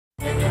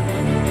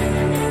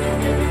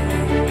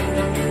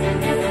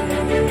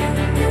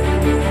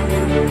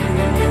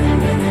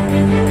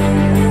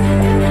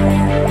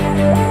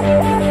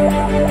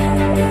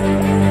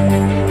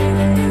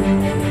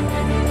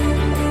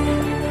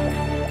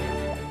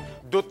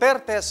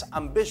Duterte's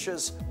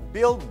ambitious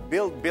Build,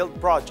 Build, Build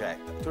project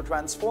to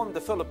transform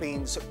the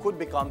Philippines could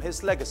become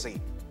his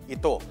legacy.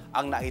 Ito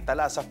ang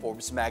naitala sa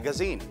Forbes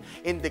magazine.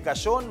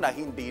 Indikasyon na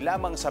hindi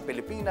lamang sa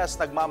Pilipinas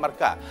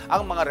nagmamarka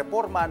ang mga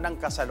reforma ng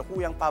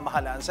kasalukuyang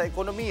pamahalaan sa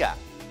ekonomiya.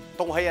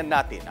 Tunghayan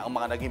natin ang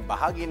mga naging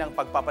bahagi ng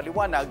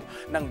pagpapaliwanag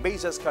ng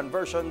Bases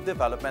Conversion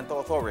Development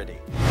Authority.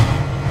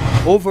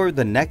 Over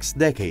the next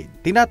decade,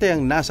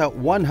 tinatayang nasa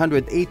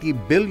 $180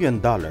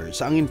 billion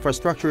ang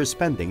infrastructure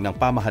spending ng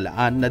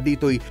pamahalaan na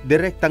dito'y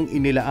direktang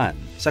inilaan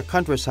sa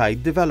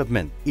countryside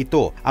development.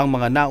 Ito ang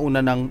mga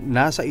nauna ng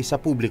nasa isa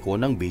publiko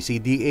ng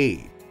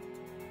BCDA.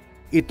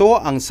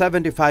 Ito ang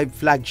 75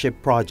 flagship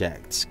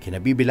projects,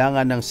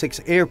 kinabibilangan ng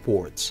 6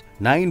 airports,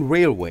 9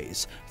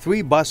 railways,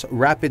 3 bus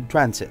rapid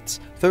transits,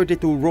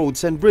 32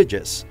 roads and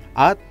bridges,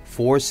 at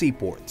 4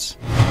 seaports.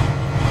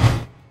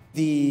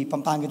 The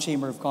Pampanga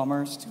Chamber of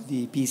Commerce, to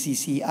the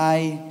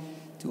PCCI,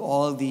 to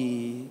all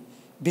the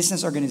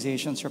business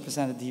organizations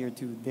represented here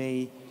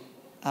today,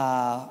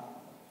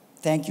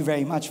 thank you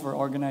very much for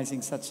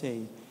organizing such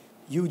a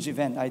huge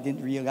event. I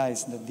didn't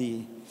realize that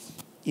the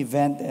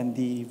event and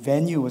the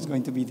venue was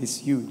going to be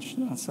this huge.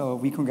 So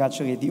we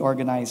congratulate the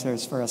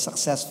organizers for a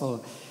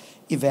successful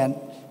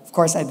event. Of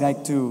course, I'd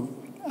like to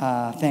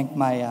thank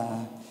my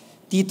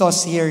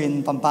titos here in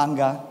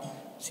Pampanga,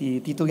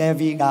 si Tito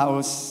Levi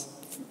Gaos,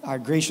 our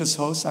gracious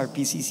host, our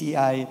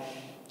PCCI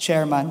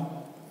chairman,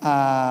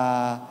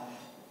 our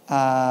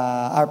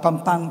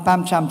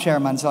PAMCHAM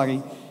chairman,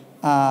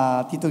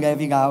 Tito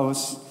Levi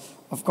Gaos.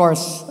 Of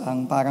course,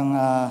 ang parang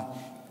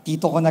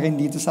tito ko na rin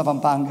dito sa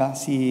Pampanga,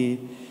 si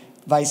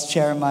Vice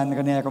Chairman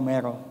Rene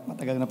Romero.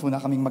 Matagal na po na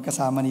kaming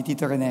magkasama ni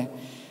Tito Rene.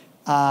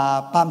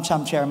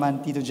 PAMCHAM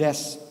chairman, Tito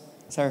Jess,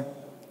 sir.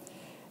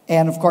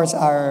 And of course,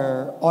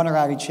 our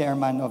honorary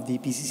chairman of the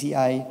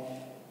PCCI,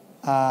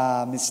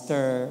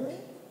 Mr.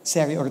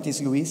 Seri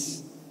Ortiz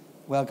Luis.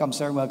 Welcome,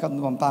 sir. Welcome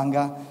to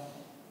Pampanga.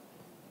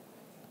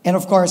 And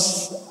of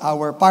course,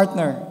 our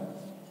partner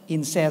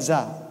in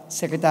CEZA,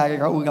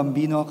 Secretary Raul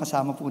Lambino,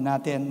 kasama po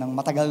natin ng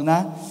matagal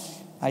na.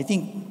 I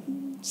think,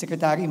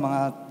 Secretary,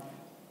 mga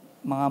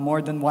more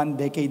than 1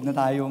 decade na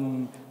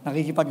tayong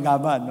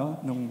nakikipaglaban, no?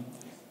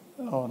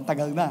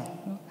 Tagal na.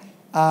 No?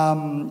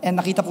 And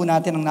nakita po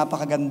natin ang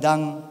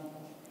napakagandang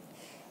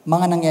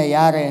mga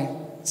nangyayari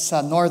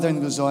sa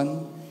Northern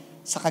Luzon,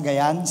 sa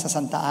Cagayan, sa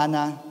Santa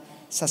Ana,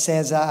 sa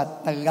CEZA,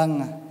 at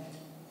talagang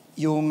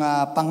yung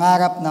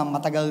pangarap na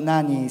matagal na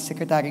ni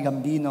Secretary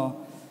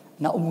Lambino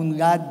na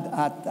umunlad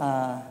at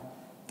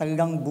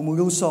talagang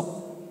bumulusok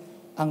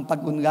ang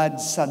pag-unlad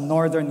sa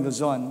Northern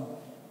Luzon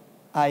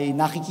ay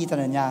nakikita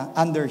na niya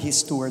under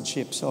his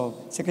stewardship.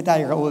 So,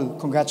 Secretary Raul,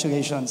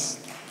 congratulations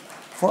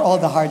for all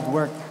the hard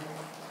work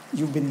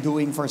you've been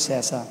doing for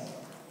CEZA.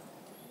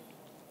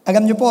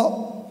 Alam niyo po,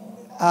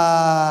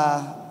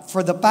 for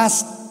the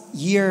past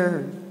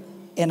year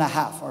and a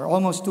half, or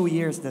almost 2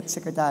 years, that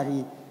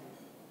Secretary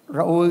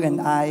Raul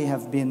and I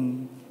have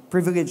been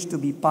privileged to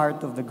be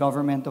part of the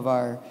government of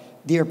our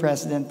dear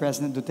President,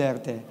 President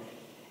Duterte.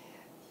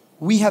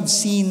 We have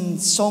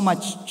seen so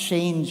much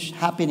change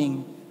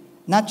happening,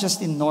 not just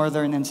in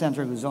Northern and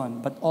Central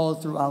Luzon, but all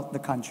throughout the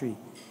country.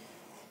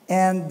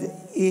 And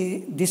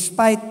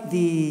despite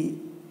the,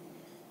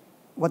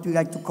 what we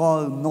like to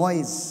call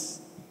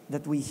noise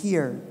that we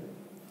hear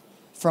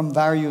from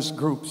various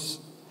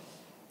groups,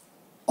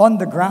 on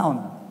the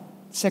ground,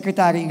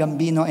 Secretary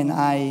Lambino and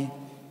I,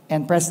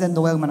 and President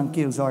Noel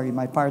Manangkil,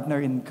 my partner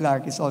in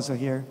Clark is also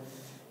here,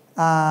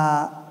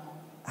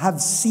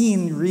 have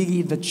seen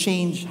really the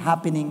change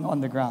happening on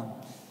the ground.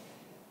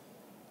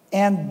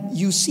 And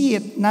you see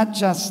it not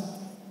just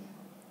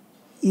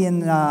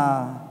in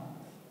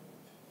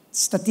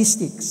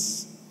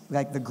statistics,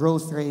 like the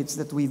growth rates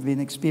that we've been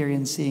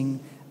experiencing,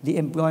 the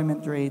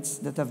employment rates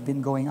that have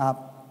been going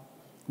up,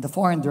 the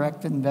foreign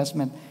direct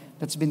investment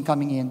that's been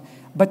coming in.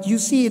 But you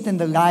see it in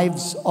the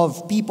lives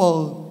of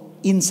people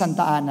in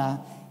Santa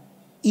Ana,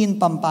 in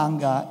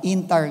Pampanga,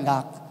 in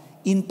Tarlac,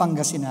 in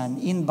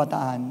Pangasinan, in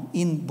Bataan,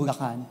 in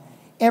Bulacan,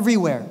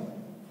 everywhere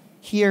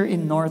here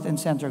in North and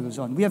Central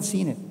Luzon. We have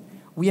seen it.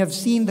 We have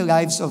seen the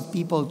lives of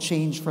people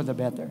change for the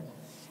better.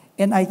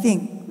 And I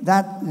think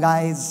that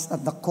lies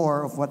at the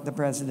core of what the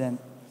President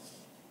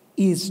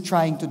is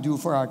trying to do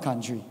for our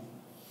country.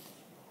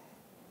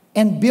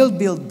 And build,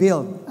 build,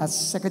 build, as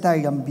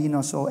Secretary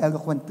Lambino so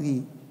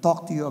eloquently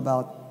talked to you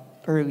about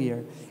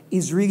earlier,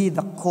 is really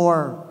the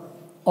core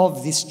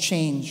of this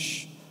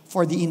change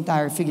for the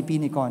entire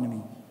Philippine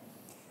economy.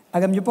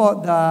 Alam niyo po,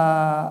 the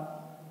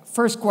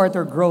first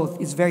quarter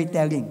growth is very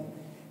telling.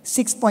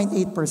 6.8%.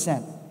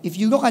 If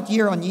you look at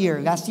year on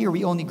year, last year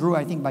we only grew,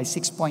 I think, by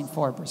 6.4%.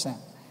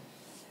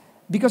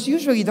 Because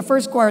usually the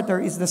first quarter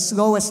is the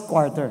slowest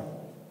quarter.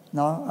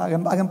 No?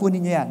 Alam po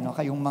ninyo yan, no?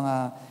 Kayong mga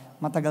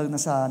matagal na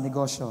sa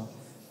negosyo.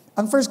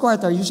 Ang first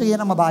quarter, usually yan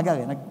ang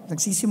mabagal.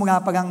 Nagsisimula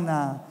pa lang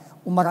na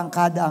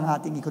umarangkada ang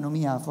ating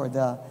ekonomiya for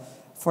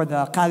the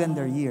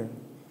calendar year.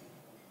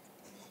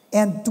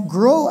 And to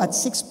grow at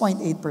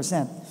 6.8%,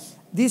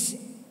 this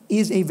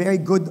is a very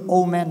good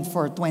omen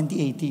for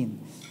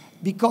 2018.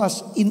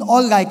 because in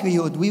all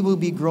likelihood, we will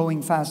be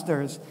growing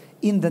faster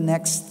in the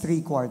next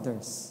 3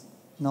 quarters.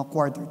 No,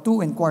 quarter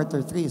 2 and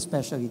quarter 3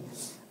 especially,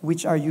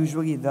 which are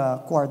usually the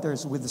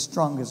quarters with the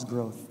strongest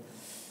growth.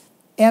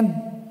 And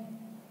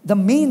the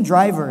main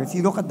driver, if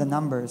you look at the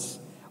numbers,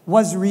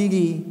 was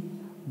really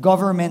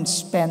government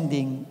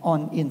spending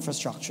on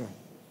infrastructure.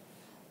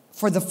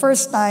 For the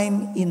first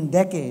time in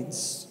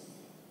decades,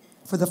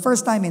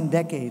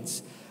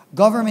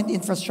 government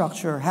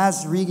infrastructure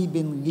has really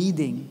been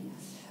leading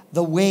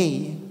the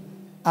way.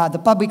 The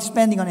public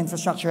spending on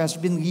infrastructure has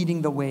been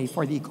leading the way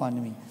for the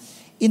economy.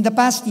 In the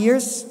past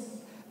years,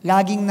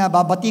 laging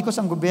nababatikos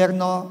ang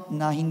gobyerno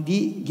na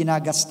hindi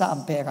ginagasta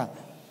ang pera.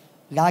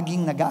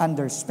 Laging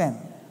nag-underspend.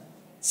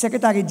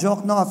 Secretary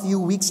Jokno a few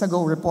weeks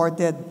ago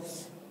reported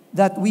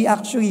that we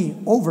actually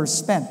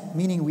overspent,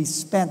 meaning we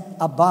spent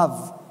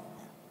above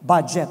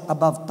budget,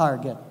 above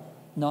target.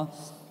 No?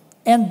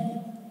 And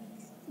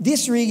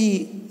this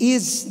really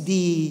is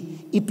the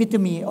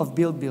epitome of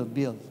build, build,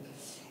 build.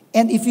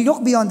 And if you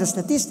look beyond the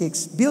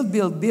statistics, build,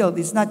 build, build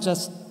is not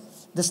just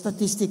the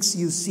statistics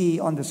you see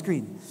on the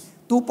screen.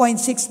 2.6%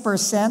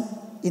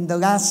 in the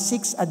last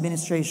 6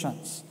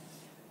 administrations.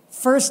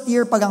 First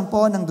year pa lang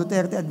po ng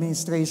Duterte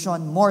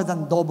administration, more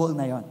than double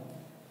na yon.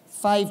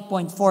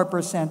 5.4%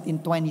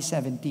 in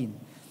 2017.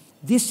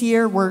 This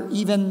year, we're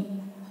even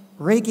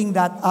raking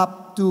that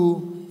up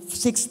to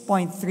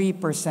 6.3%.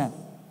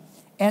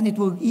 And it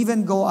will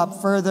even go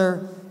up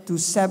further to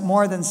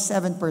more than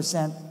 7%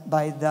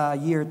 by the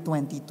year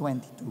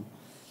 2022.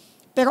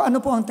 Pero ano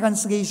po ang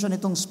translation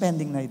nitong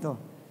spending na ito?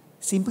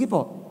 Simple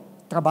po,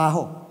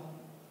 trabaho.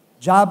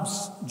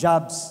 Jobs,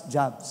 jobs,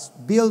 jobs.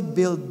 Build,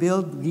 build,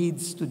 build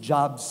leads to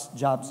jobs,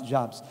 jobs,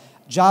 jobs.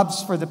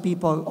 Jobs for the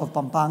people of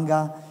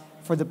Pampanga,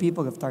 for the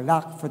people of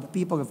Tarlac, for the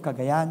people of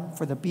Cagayan,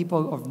 for the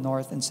people of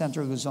North and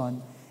Central Luzon,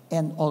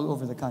 and all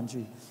over the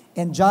country.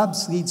 And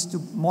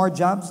more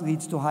jobs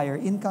leads to higher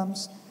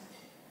incomes,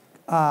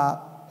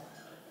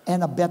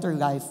 and a better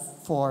life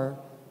for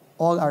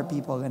all our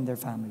people and their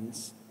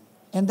families.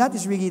 And that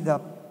is really the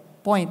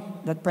point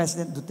that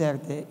President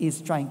Duterte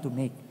is trying to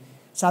make.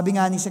 Sabi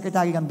nga ni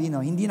Secretary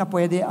Lambino, hindi na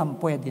pwede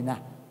ang pwede na.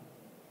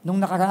 Nung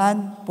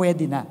nakaraan,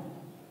 pwede na.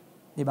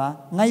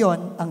 Diba?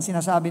 Ngayon, ang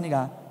sinasabi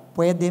nila,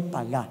 pwede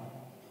pala.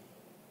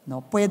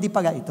 No? Pwede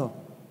pala ito.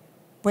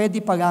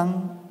 Pwede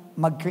palang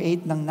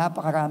mag-create ng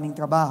napakaraming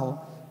trabaho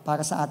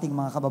para sa ating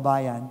mga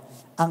kababayan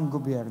ang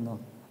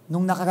gobyerno.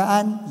 Nung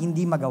nakaraan,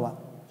 hindi magawa.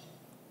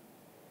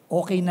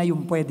 Okay na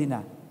yung pwede na.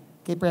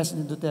 Kay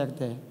President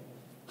Duterte,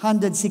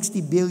 $160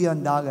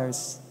 billion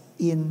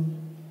in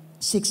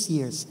 6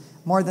 years.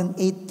 More than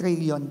 8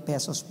 trillion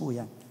pesos po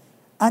yan.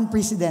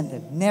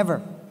 Unprecedented.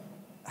 Never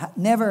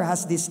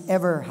has this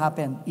ever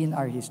happened in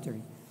our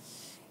history.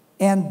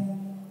 And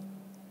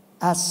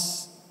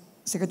as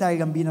Secretary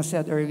Lambino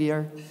said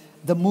earlier,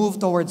 the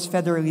move towards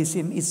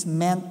federalism is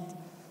meant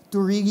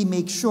to really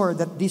make sure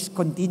that this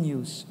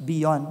continues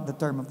beyond the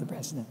term of the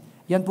President.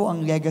 Yan po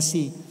ang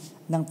legacy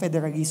ng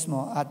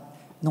federalismo at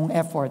nung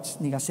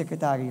efforts ni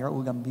Secretary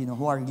Raul Lambino,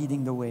 who are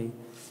leading the way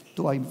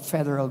to a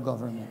federal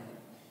government.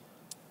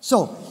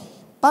 So,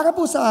 para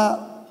po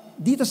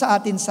dito sa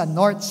atin sa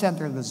North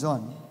Central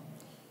Luzon,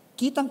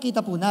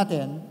 kitang-kita po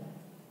natin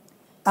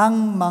ang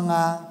mga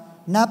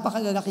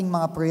napakalalaking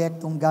mga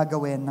proyektong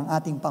gagawin ng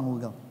ating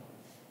Pangulo.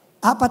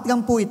 4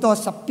 lang po ito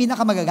sa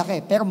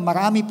pinakamalalaki, pero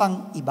marami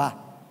pang iba.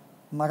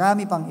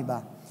 Marami pang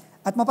iba.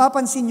 At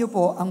mapapansin nyo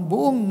po, ang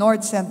buong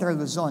North Central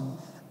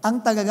Luzon ang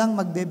talagang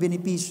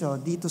magbebenepisyo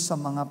dito sa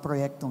mga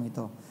proyektong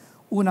ito.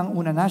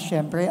 Unang-una na,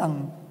 syempre,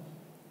 ang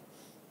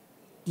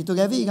Tito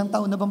Levy, ilang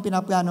taon na bang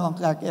pinaplano ang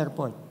Clark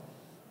Airport?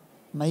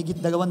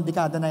 Mahigit 2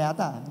 dekada na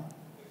yata.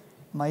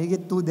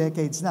 Mahigit 2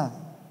 decades na.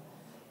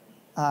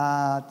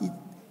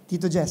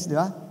 Tito Jess, di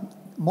ba?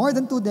 More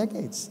than 2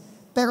 decades.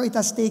 Pero it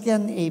has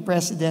taken a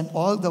president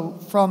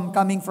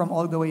coming from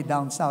all the way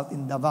down south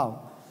in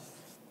Davao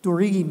to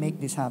really make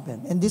this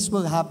happen. And this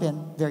will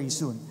happen very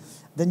soon.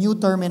 The new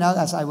terminal,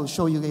 as I will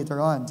show you later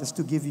on, just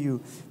to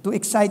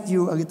excite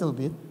you a little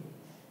bit,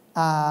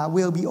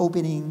 will be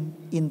opening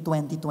in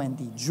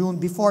 2020,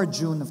 before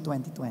June of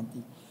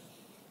 2020.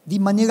 The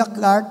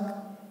Manila-Clark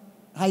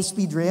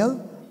high-speed rail,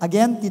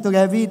 again, Tito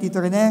Levy, Tito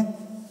Rene,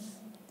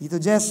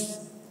 Tito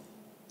Jess,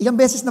 ilang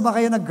beses na ba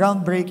kayo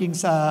nag-groundbreaking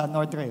sa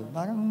North Rail?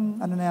 Parang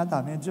na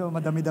yata, medyo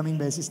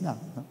madami-daming beses na.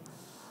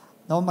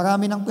 No,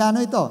 marami ng plano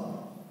ito.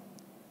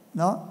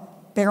 No?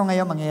 Pero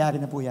ngayon, mangyayari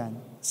na po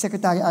yan.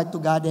 Secretary Art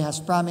Tugade has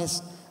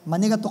promised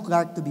Manila to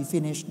Clark to be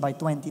finished by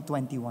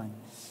 2021.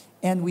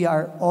 And we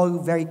are all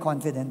very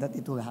confident that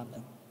it will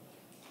happen.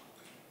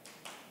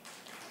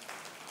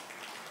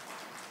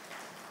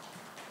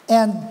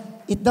 And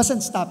it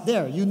doesn't stop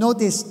there. You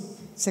notice,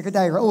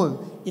 Secretary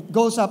Raul, it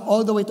goes up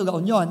all the way to La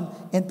Union,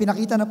 and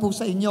pinakita na po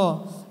sa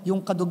inyo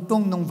yung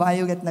kadugtong ng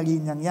violet na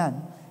linyang yan.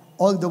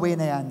 All the way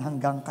na yan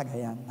hanggang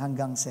Cagayan,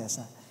 hanggang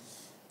CEZA.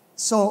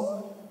 So,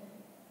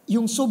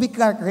 yung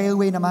Subic-Clark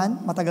Railway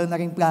naman, matagal na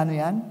rin plano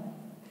yan.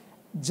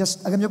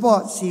 Alam niyo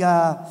po,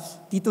 sila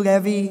Tito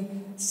Levy,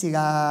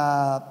 sila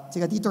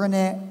Tito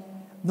Rene,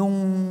 nung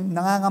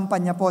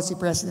nangangampanya po si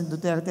President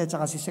Duterte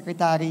at si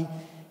Secretary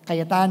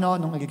Cayetano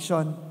nung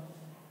eleksyon,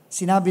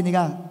 sinabi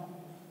nila,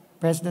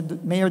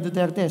 Mayor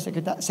Duterte,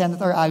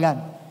 Senator Alan,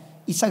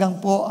 isa lang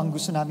po ang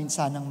gusto namin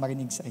sanang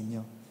marinig sa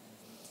inyo.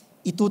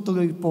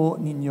 Itutuloy po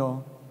ninyo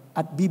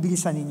at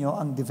bibilisan ninyo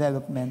ang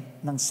development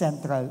ng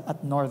Central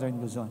at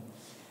Northern Luzon.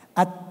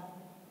 At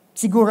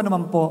siguro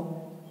naman po,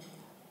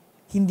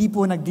 hindi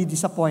po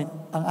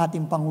nagdi-disappoint ang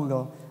ating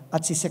Pangulo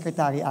at si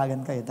Secretary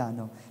Alan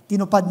Cayetano.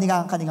 Tinupad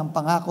nila ang kanilang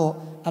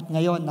pangako at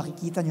ngayon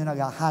nakikita nyo na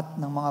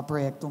lahat ng mga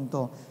proyektong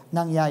to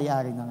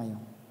nangyayari na ngayon.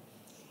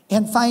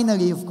 And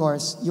finally, of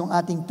course, yung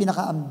ating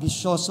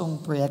pinaka-ambisyosong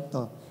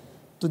proyekto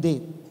to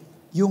date,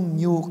 yung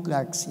New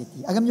Clark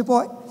City. Alam nyo po,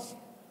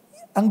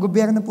 ang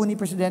gobyerno po ni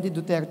Presidente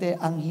Duterte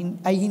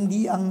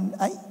hindi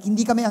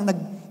kami ang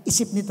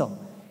nag-isip nito.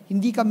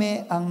 Hindi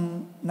kami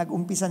ang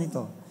nag-umpisa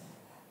nito.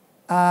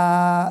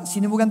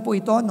 Sinimulan po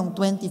ito noong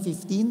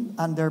 2015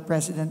 under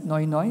President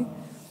Noynoy.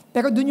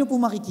 Pero doon nyo po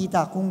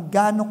makikita kung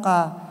gaano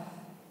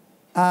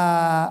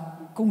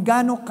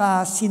ka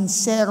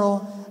sincero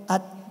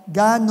at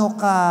gaano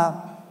ka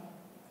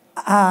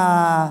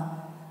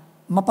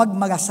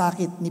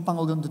mapagmalasakit ni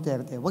Pangulong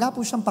Duterte. Wala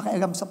po siyang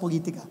pakialam sa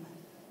politika.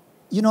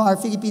 You know, our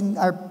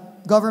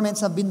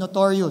governments have been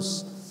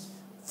notorious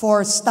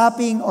for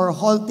stopping or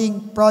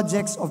halting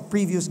projects of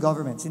previous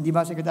governments. Hindi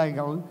ba, Secretary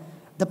Raul?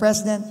 The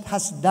President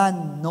has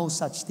done no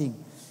such thing.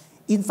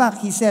 In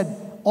fact, he said,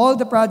 all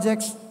the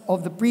projects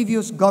of the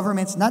previous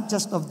governments, not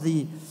just of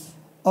the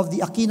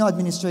Aquino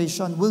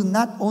administration, will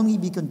not only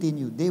be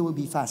continued, they will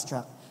be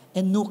fast-tracked.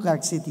 And New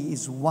Clark City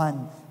is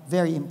one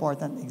very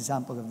important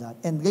example of that.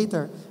 And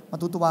later,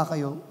 matutuwa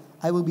kayo,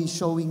 I will be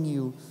showing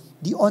you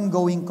the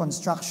ongoing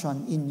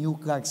construction in New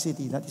Clark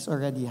City that is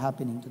already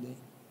happening today.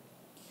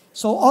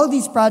 So all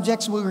these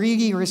projects will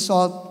really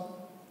result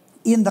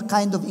in the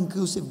kind of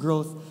inclusive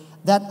growth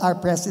that our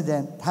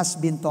President has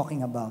been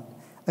talking about.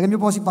 Alam niyo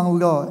po si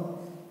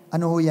Pangulo,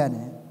 ano ho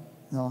yan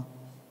no?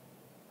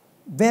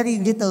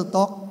 Very little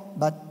talk,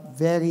 but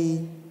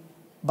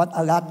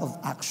a lot of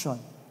action.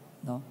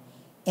 No?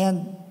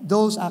 And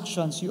those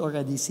actions you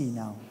already see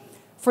now.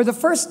 For the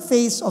first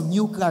phase of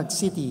New Clark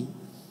City,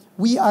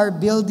 we are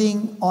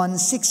building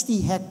on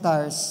 60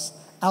 hectares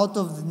out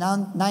of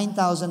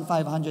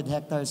 9,500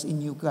 hectares in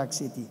New Clark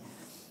City.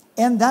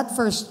 And that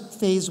first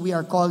phase we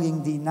are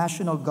calling the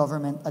National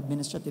Government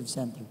Administrative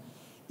Center.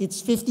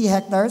 It's 60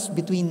 hectares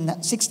between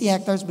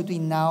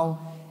now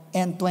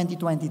and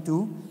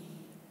 2022.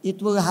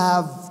 It will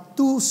have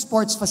 2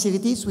 sports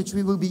facilities which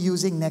we will be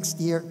using next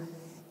year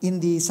in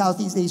the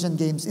Southeast Asian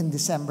Games in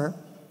December.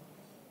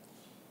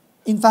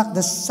 In fact,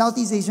 the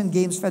Southeast Asian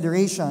Games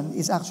Federation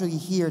is actually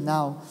here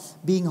now,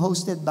 being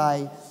hosted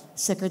by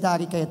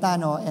Secretary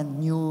Cayetano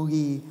and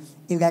newly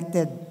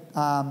elected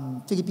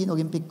Philippine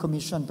Olympic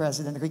Commission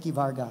President Ricky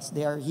Vargas.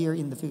 They are here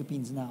in the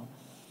Philippines now.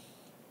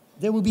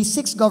 There will be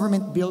 6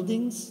 government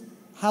buildings,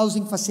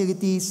 housing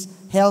facilities,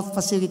 health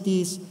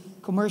facilities,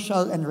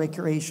 commercial and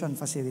recreation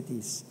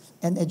facilities,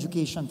 and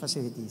education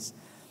facilities.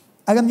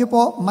 Alam niyo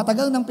po,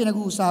 matagal nang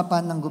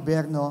pinag-uusapan ng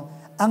gobyerno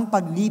ang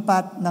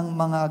paglipat ng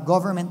mga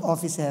government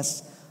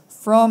offices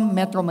from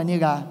Metro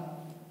Manila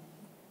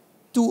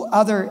to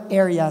other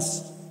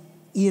areas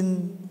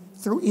in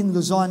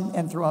Luzon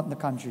and throughout the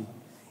country.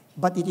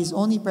 But it is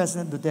only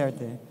President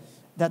Duterte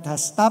that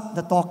has stopped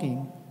the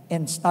talking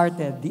and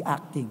started the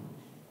acting.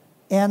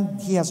 And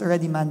he has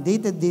already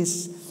mandated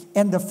this,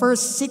 and the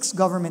first 6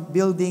 government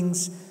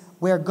buildings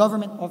where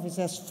government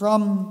offices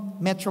from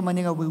Metro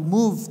Manila will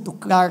move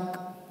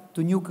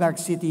to New Clark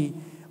City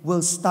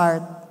will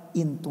start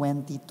in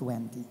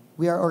 2020.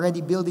 We are already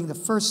building the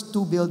first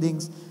 2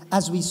 buildings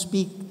as we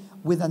speak,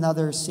 with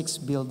another 6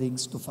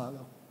 buildings to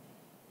follow.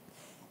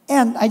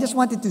 And I just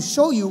wanted to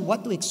show you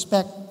what to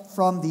expect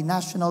from the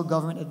National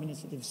Government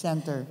Administrative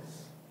Center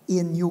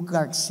in New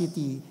Clark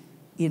City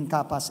in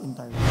Capas,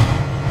 Interior.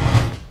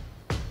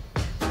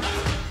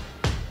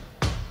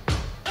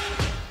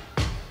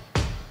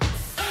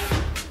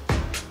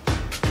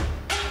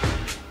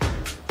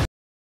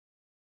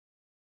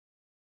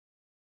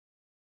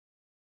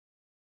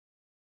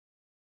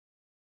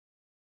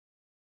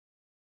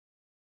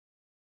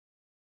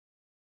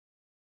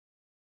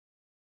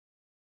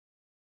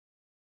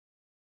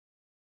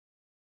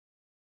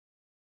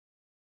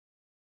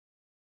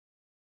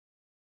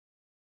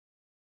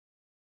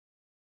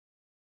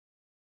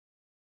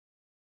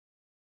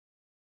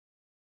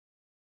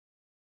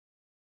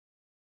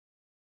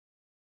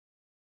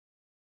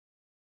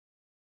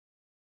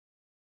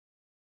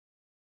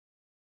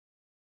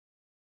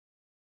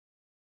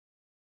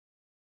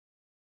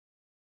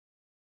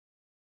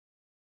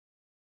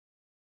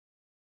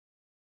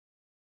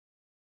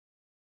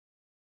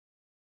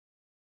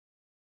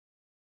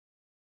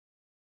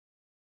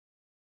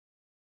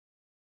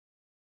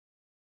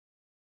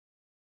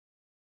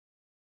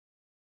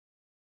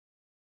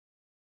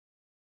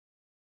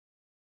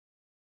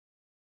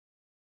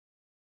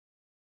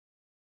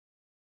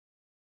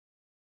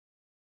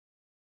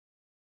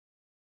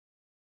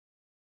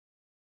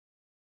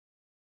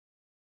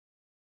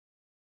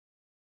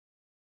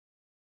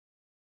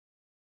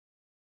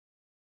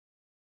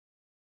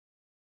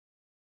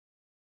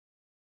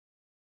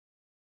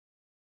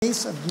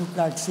 of New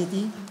Clark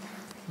City.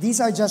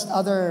 These are just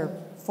other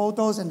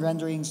photos and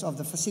renderings of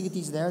the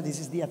facilities there. This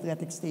is the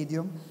athletic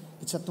stadium.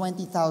 It's a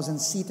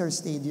 20,000-seater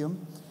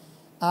stadium.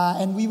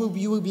 And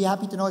you will be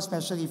happy to know,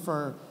 especially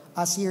for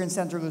us here in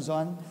Central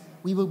Luzon,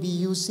 we will be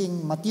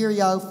using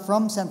material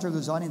from Central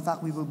Luzon. In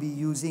fact, we will be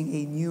using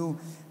a new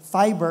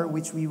fiber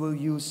which we will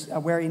use,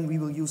 wherein we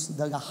will use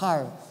the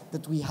lahar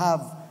that we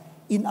have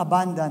in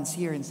abundance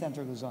here in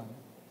Central Luzon.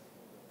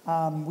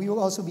 We will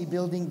also be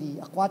building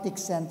the aquatic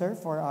center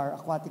for our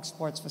aquatic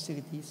sports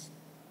facilities.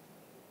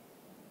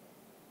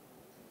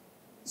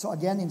 So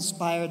again,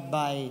 inspired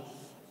by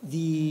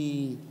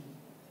the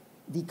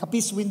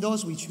Capiz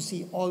windows, which you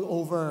see all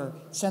over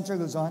Central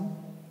Luzon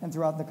and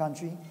throughout the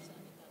country.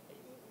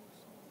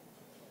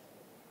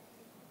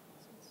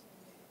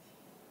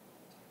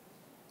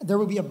 There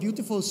will be a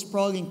beautiful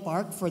sprawling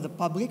park for the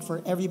public,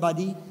 for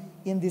everybody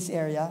in this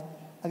area.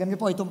 Alam niyo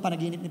po, itong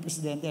panaginip ni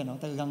Presidente, no?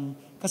 Talagang,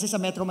 kasi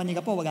sa Metro Manila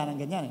po, wala nang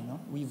ganyan.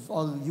 No? We've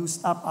all used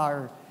up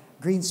our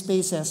green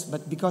spaces,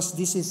 but because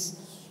this is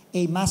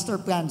a master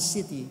planned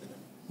city,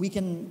 we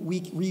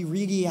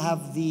really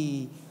have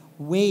the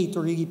way to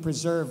really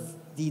preserve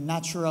the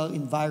natural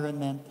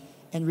environment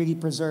and really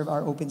preserve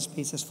our open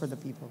spaces for the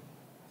people.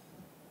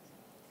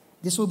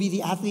 This will be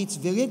the Athletes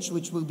Village,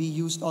 which will be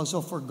used also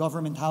for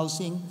government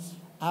housing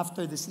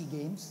after the SEA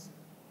Games.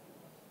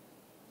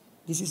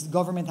 This is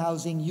government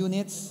housing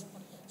units.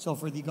 So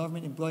for the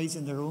government employees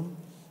in the room,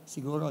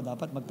 siguro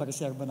dapat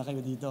magpareserba na kayo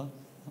dito.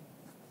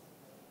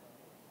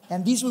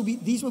 And these will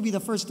be the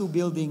first two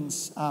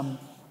buildings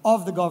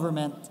of the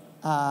government,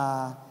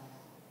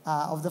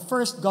 of the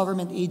first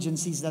government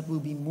agencies that will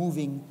be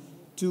moving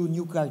to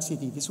New Clark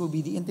City. This will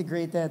be the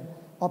Integrated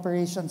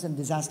Operations and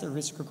Disaster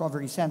Risk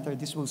Recovery Center.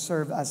 This will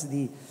serve as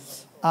the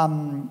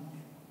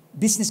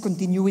business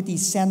continuity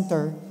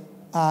center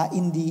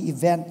in the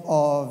event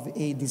of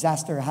a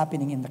disaster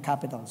happening in the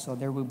capital. So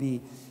there will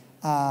be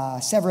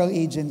several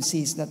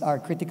agencies that are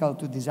critical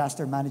to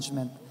disaster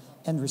management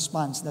and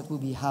response that will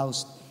be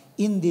housed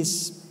in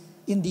these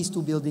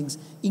two buildings,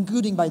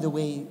 including, by the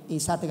way, a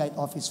satellite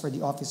office for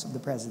the Office of the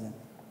President.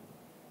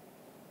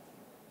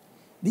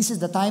 This is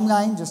the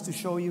timeline, just to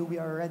show you we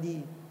are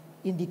already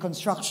in the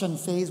construction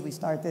phase. We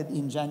started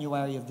in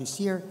January of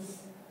this year,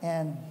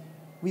 and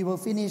we will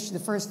finish the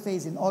first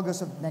phase in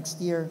August of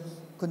next year,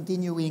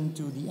 continuing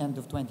to the end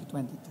of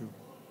 2022.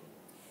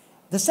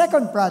 The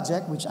second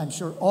project, which I'm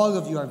sure all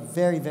of you are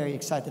very, very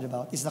excited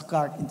about, is the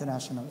Clark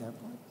International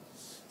Airport.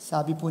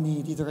 Sabi po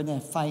ni Tito Rene,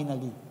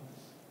 finally.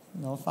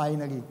 No,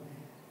 finally.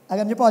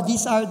 Alam niyo po,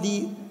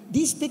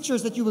 these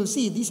pictures that you will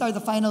see, these are the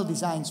final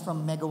designs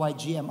from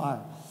Megawide GMR,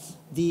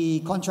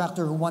 the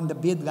contractor who won the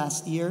bid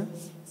last year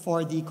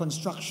for the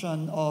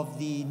construction of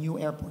the new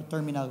airport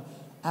terminal,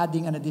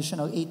 adding an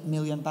additional 8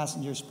 million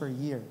passengers per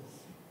year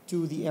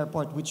to the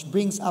airport, which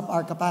brings up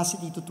our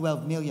capacity to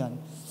 12 million.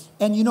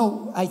 And you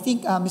know, I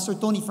think Mr.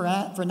 Tony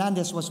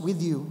Fernandez was with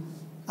you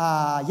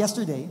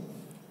yesterday,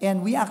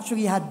 and we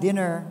actually had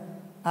dinner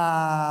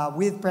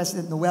with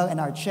President Noel and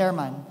our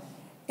chairman,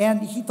 and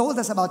he told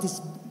us about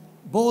his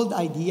bold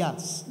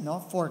ideas, no,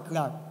 for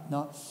Clark,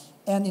 no.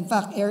 And in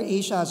fact,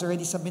 AirAsia has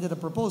already submitted a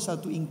proposal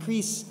to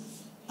increase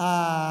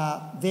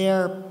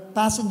their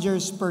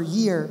passengers per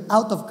year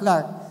out of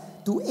Clark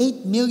to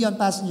 8 million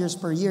passengers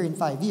per year in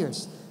 5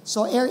 years.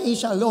 So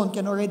AirAsia alone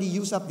can already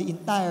use up the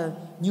entire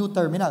new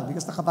terminal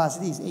because the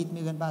capacity is 8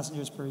 million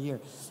passengers per year.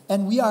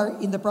 And we are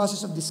in the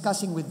process of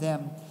discussing with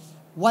them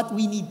what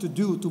we need to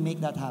do to make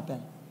that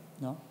happen.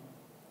 No?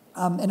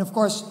 And of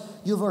course,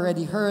 you've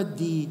already heard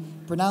the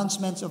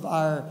pronouncements of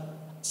our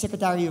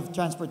Secretary of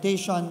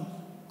Transportation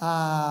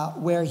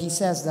where he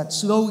says that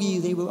slowly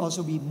they will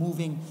also be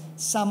moving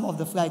some of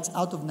the flights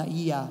out of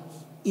NAIA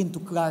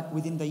into Clark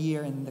within the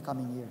year and in the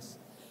coming years.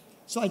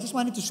 So I just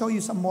wanted to show you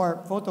some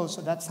more photos,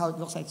 so that's how it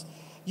looks like.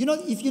 You know,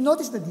 if you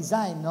notice the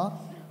design, no,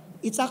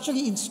 it's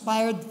actually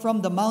inspired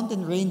from the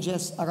mountain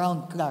ranges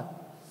around Clark.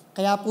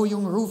 Kaya po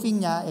yung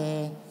roofing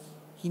niya,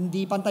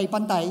 hindi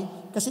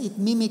pantay-pantay kasi it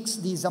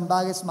mimics the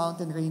Zambales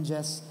mountain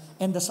ranges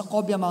and the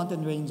Sacobia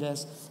mountain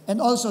ranges.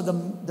 And also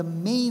the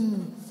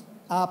main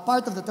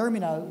part of the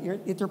terminal,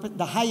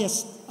 the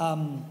highest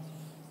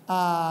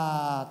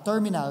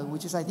terminal,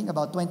 which is I think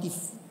about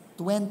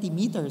 20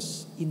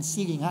 meters in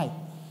ceiling height.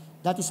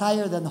 That is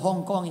higher than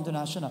Hong Kong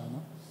International.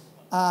 No?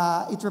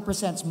 It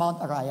represents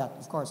Mount Arayat,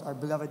 of course, our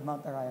beloved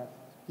Mount Arayat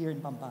here in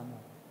Pampanga.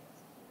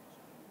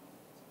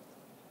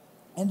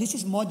 And this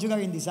is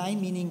modular in design,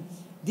 meaning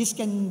this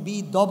can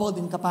be doubled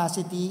in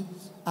capacity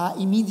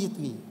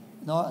immediately.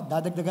 No?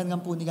 Dadagdagan lang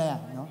po nila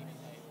yan. No?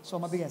 So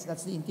mabigas,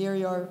 that's the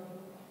interior.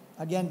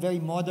 Again, very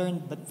modern,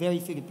 but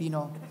very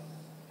Filipino.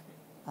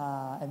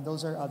 And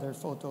those are other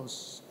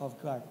photos of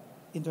Clark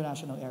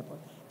International Airport.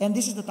 And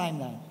this is the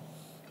timeline.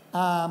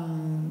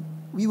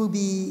 We will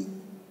be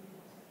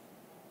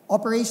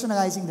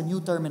operationalizing the new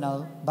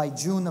terminal by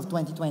June of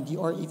 2020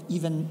 or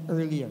even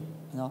earlier.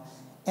 You know?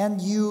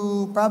 And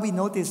you probably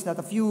noticed that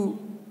a few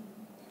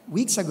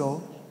weeks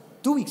ago,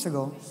 2 weeks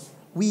ago,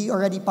 we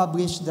already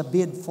published the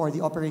bid for the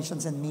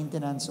operations and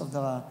maintenance of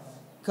the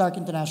Clark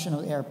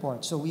International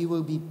Airport. So we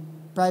will be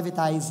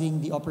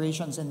privatizing the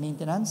operations and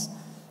maintenance.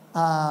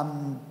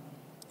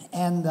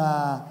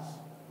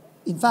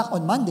 In fact,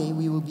 on Monday,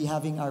 we will be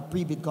having our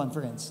pre-bid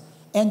conference.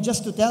 And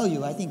just to tell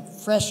you, I think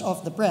fresh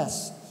off the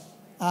press,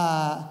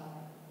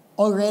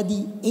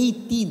 already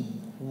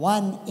 18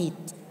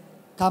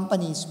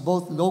 companies,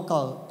 both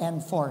local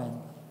and foreign,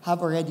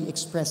 have already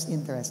expressed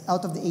interest.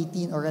 Out of the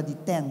 18, already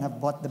 10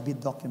 have bought the bid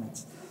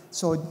documents.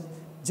 So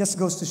just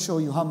goes to show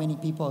you how many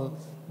people,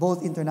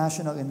 both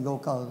international and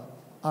local,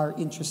 are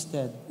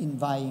interested in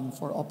vying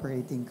for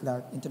operating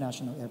Clark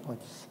International Airport.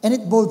 And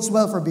it bodes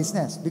well for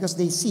business because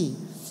they see,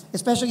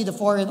 especially the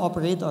foreign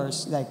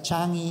operators like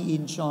Changi,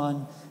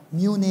 Incheon,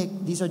 Munich,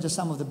 these are just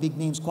some of the big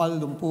names, Kuala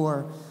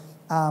Lumpur,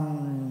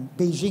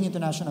 Beijing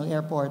International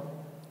Airport,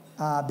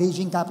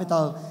 Beijing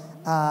Capital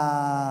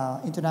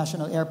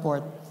International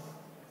Airport.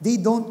 They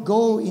don't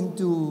go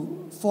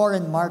into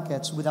foreign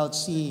markets without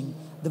seeing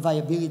the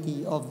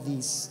viability of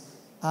these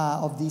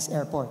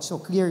airports. So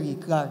clearly,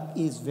 Clark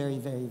is very,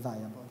 very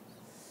viable.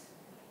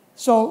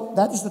 So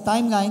that is the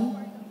timeline.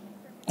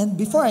 And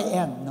before I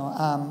end,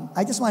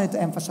 I just wanted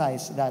to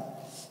emphasize that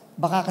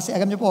baka kasi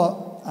alam niyo po,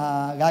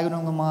 lalo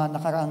ng mga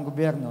nakaraang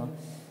gobyerno,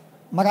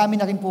 marami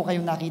na rin po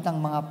kayong nakitang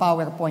mga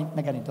PowerPoint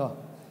na ganito.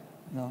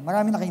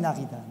 Marami na kayong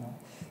nakita.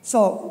 So,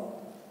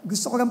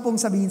 gusto ko lang pong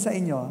sabihin sa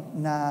inyo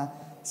na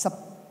sa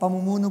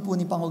pamumuno po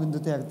ni Pangulong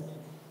Duterte,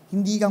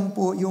 hindi lang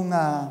po yung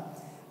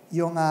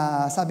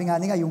sabi nga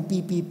nila, yung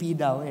PPP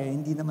daw,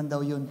 hindi naman daw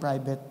yun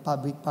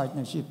private-public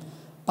partnership.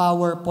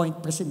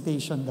 PowerPoint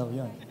presentation daw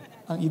yun.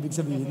 Ang ibig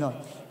sabihin, no?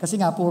 Kasi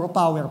nga, puro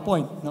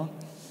PowerPoint, no?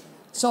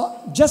 So,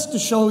 just to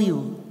show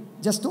you,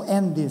 just to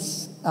end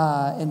this,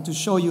 and to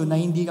show you na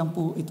hindi lang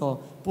po ito,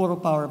 puro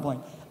PowerPoint,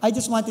 I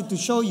just wanted to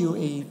show you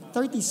a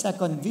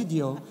 30-second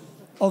video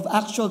of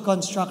actual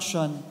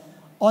construction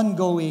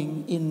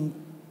ongoing in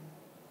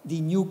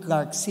the new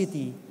Clark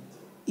City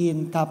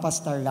in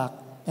Capas, Tarlac.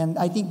 And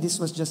I think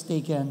this was just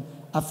taken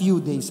a few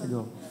days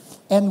ago.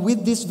 And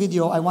with this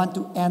video, I want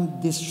to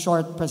end this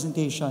short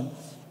presentation.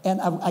 And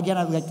again,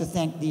 I would like to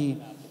thank the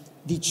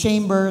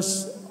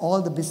chambers,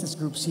 all the business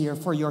groups here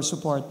for your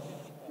support.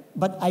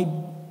 But I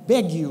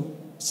beg you,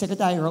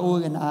 Secretary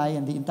Raul and I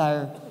and the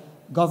entire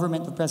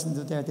government of President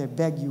Duterte,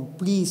 beg you,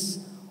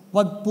 please,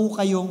 wag po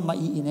kayong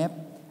maiinip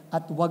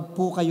at wag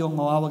po kayong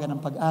mawawagan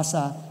ng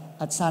pag-asa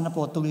at sana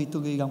po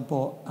tuloy-tuloy lang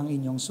po ang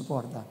inyong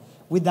suporta.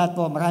 With that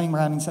po,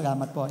 maraming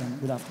salamat po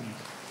and good afternoon.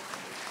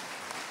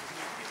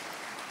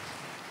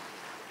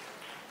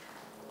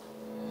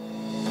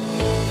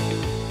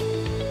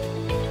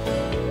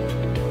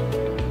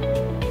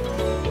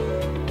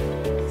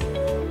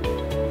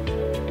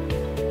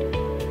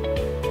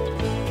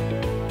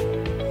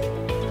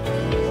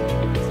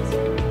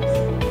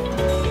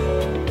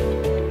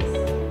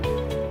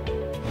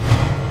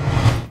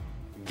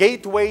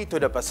 Gateway to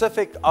the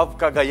Pacific of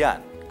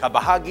Cagayan,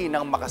 kabahagi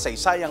ng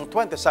makasaysayang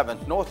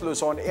 27th North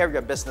Luzon Area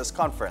Business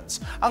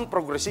Conference, ang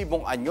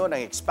progresibong anyo ng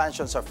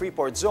expansion sa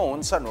Freeport Zone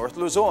sa North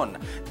Luzon.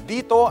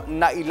 Dito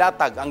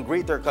nailatag ang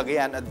Greater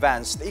Cagayan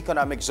Advanced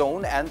Economic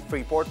Zone and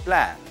Freeport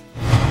Plan.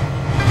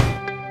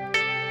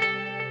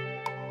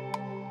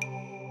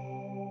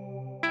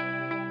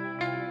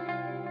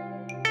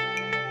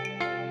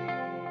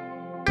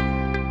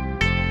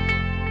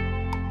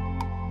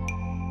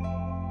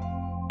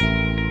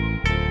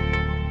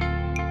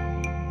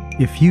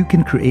 If you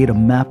can create a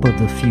map of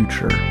the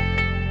future,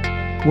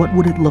 what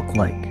would it look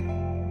like?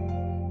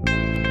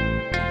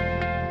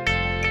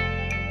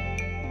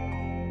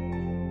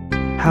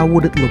 How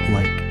would it look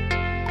like?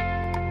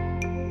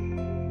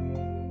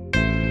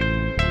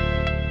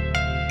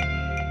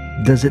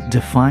 Does it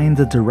define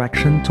the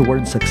direction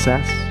towards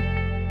success?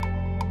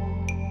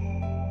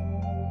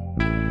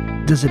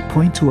 Does it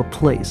point to a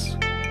place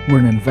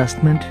where an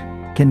investment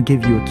can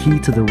give you a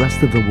key to the rest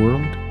of the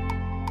world?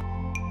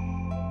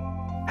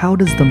 How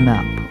does the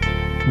map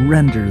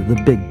render the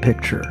big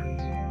picture?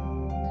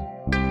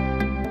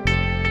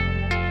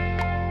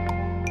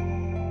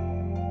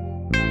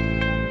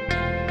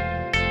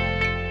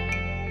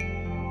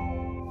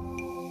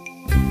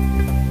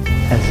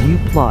 As you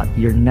plot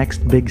your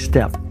next big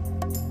step,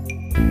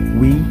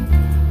 we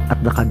at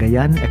the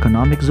Cagayan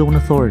Economic Zone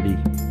Authority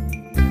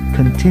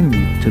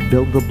continue to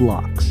build the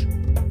blocks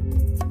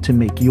to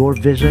make your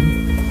vision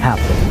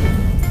happen.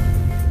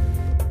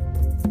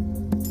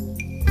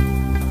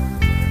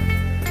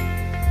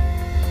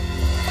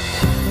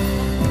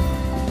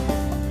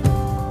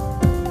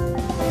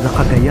 The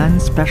Cagayan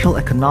Special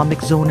Economic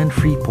Zone in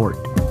Freeport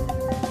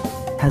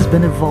has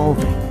been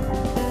evolving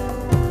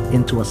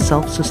into a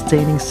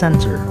self-sustaining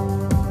center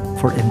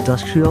for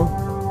industrial,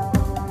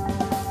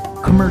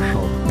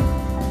 commercial,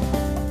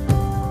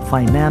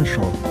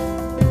 financial,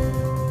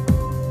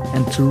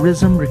 and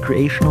tourism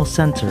recreational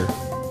center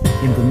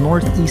in the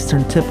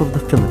northeastern tip of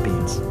the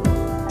Philippines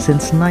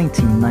since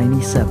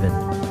 1997.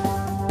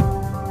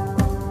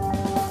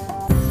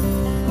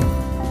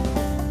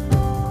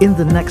 In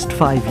the next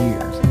 5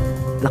 years,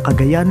 the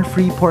Cagayan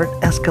Freeport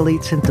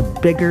escalates into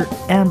bigger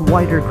and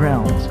wider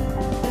grounds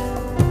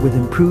with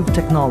improved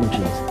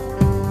technologies,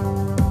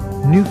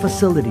 new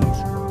facilities,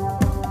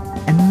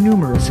 and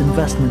numerous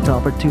investment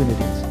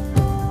opportunities.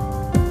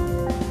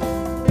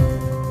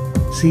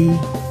 See,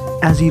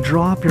 as you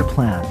draw up your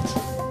plans,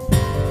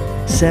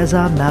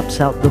 CEZA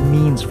maps out the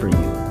means for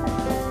you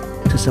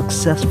to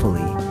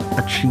successfully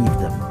achieve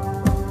them.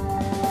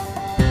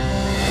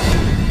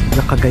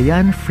 The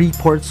Cagayan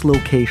Freeport's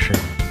location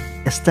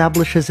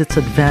establishes its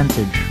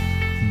advantage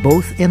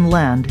both in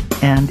land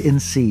and in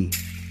sea,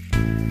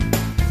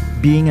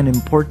 being an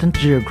important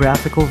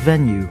geographical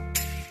venue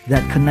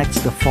that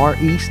connects the Far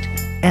East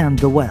and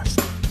the West.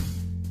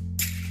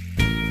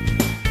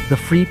 The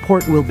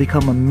Freeport will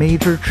become a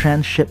major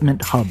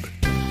transshipment hub,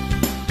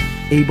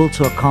 able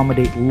to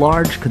accommodate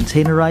large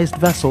containerized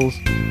vessels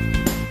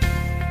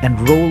and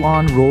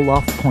roll-on,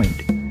 roll-off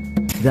point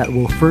that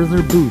will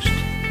further boost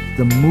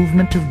the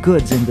movement of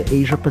goods in the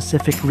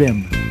Asia-Pacific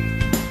Rim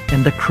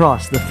and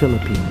across the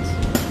Philippines.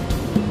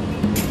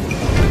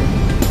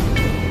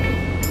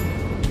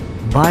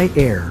 By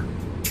air,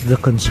 the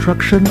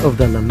construction of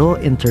the Lalo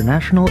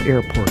International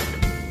Airport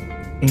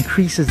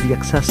increases the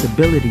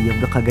accessibility of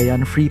the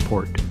Cagayan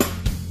Freeport.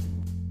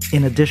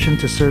 In addition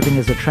to serving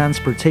as a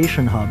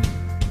transportation hub,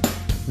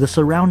 the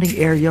surrounding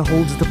area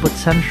holds the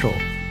potential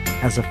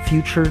as a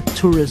future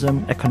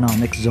tourism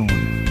economic zone.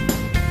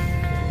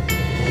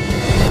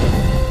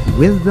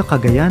 With the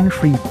Cagayan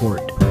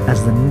Freeport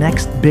as the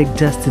next big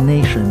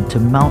destination to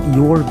mount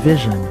your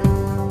vision,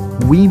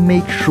 we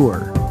make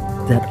sure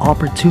that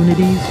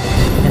opportunities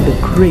and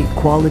a great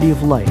quality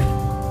of life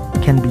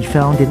can be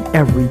found in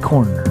every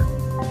corner.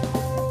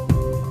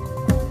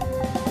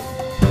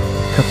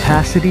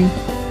 Capacity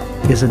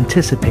is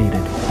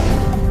anticipated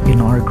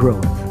in our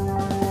growth.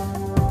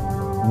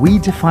 We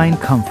define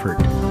comfort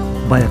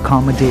by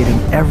accommodating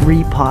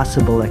every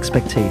possible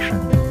expectation.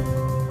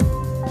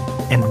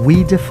 And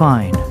we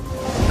define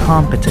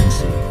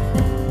competency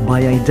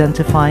by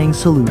identifying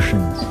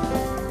solutions.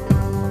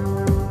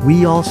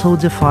 We also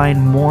define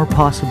more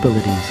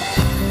possibilities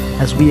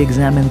as we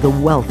examine the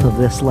wealth of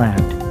this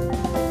land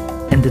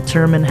and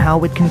determine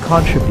how it can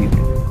contribute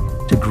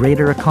to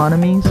greater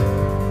economies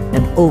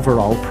and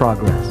overall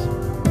progress.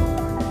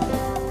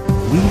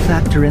 We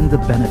factor in the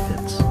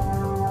benefits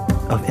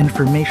of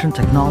information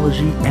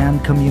technology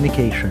and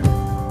communication,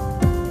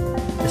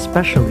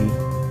 especially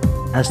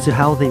as to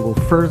how they will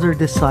further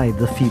decide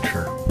the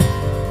future.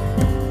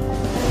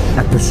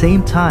 At the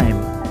same time,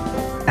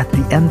 at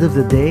the end of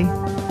the day,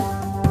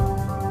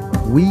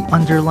 we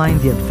underline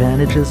the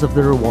advantages of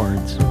the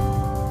rewards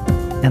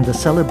and the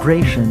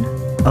celebration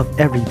of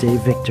everyday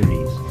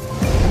victories.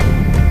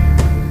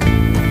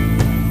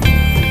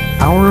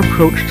 Our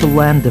approach to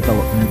land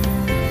development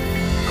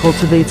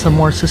cultivates a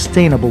more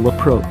sustainable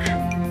approach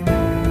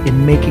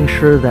in making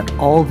sure that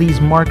all these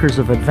markers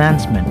of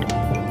advancement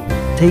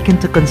take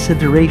into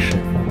consideration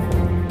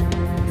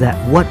that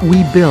what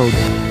we build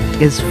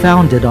is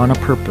founded on a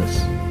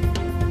purpose,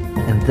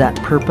 and that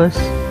purpose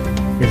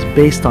is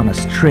based on a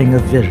string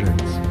of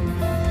visions.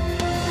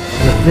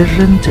 The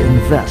vision to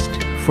invest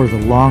for the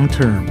long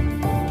term.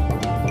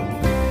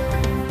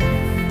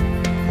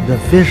 The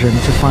vision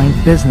to find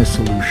business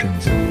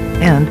solutions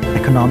and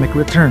economic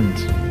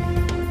returns.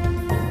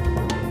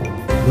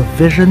 The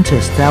vision to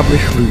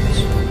establish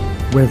roots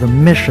where the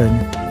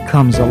mission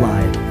comes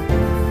alive.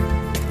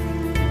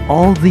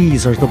 All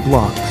these are the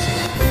blocks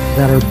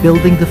that are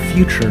building the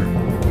future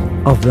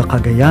of the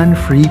Cagayan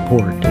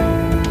Freeport.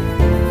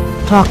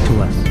 Talk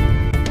to us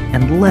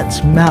and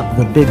let's map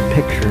the big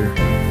picture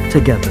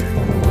together.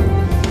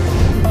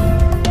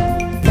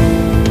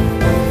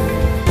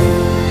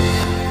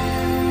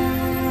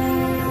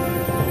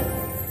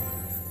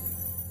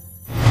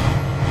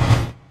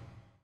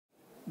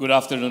 Good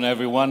afternoon,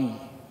 everyone.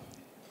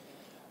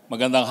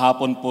 Magandang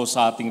hapon po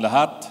sa ating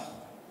lahat.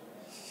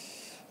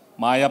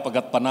 Maya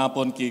pagat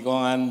panapon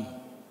kikongan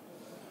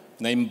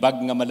na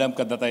imbag nga malam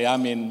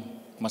kadatayamin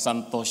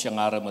masanto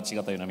siyang aram at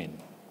sikatayo namin.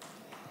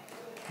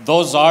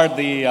 Those are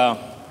the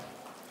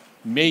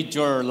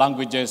major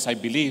languages I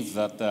believe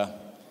that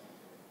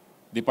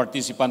the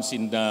participants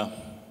in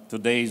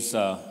today's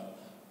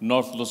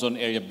North Luzon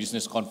Area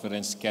Business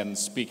Conference can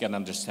speak and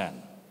understand.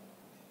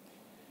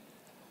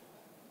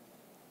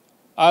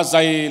 As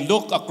I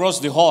look across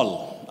the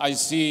hall, I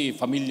see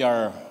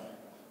familiar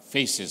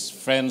faces,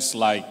 friends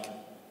like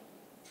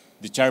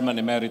the Chairman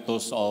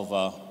Emeritus of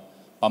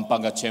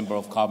Pampanga Chamber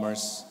of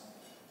Commerce,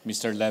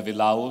 Mr. Levi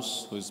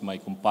Laus, who is my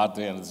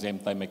compadre and at the same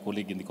time my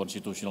colleague in the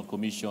Constitutional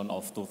Commission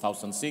of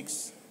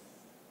 2006.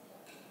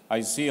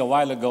 I see a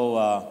while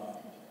ago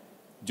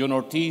John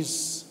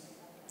Ortiz,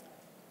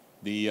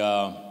 the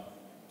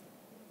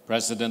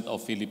President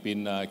of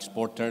Philippine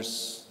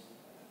Exporters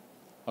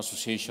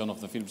Association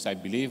of the Philippines, I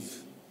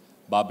believe.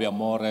 Bobby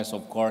Amores,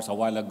 of course, a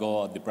while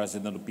ago, the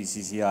President of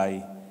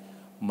PCCI,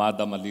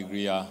 Madam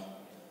Alegria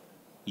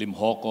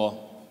Limhoco.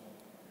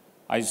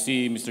 I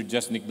see Mr.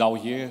 Jesnick Dow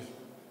here,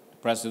 the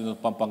President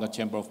of Pampanga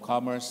Chamber of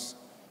Commerce,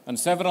 and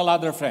several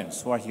other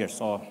friends who are here.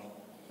 So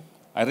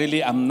I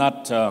really am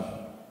not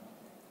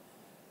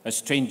a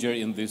stranger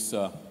in this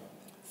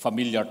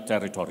familiar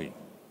territory.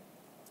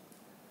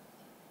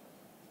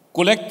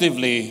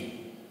 Collectively,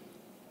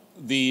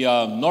 the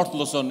North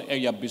Luzon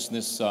Area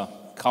Business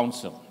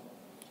Council,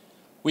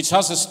 which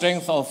has a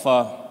strength of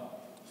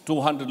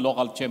 200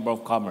 local chamber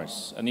of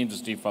commerce and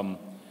industry from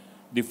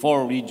the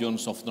 4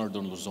 regions of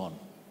Northern Luzon,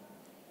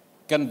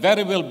 can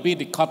very well be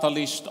the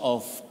catalyst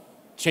of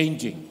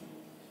changing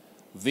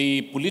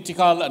the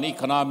political and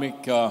economic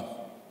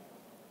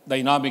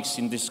dynamics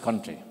in this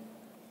country.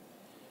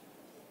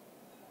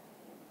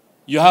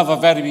 You have a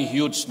very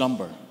huge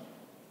number,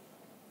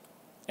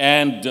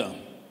 and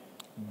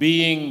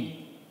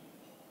being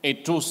a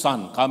true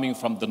son coming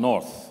from the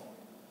north,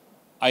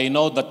 I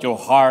know that your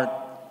heart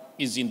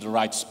is in the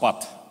right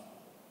spot.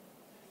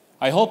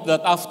 I hope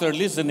that after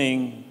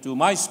listening to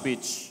my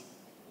speech,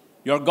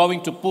 you're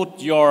going to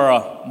put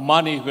your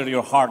money where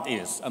your heart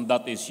is, and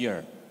that is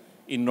here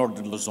in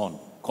Northern Luzon,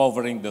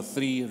 covering the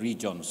 3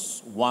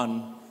 regions,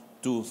 1,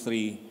 2,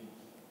 3,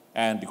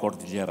 and the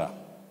Cordillera.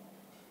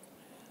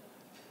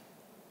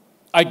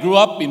 I grew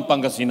up in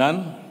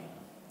Pangasinan,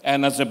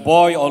 and as a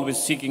boy always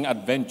seeking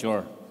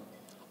adventure,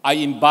 I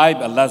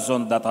imbibed a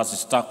lesson that has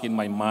stuck in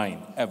my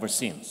mind ever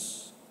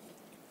since.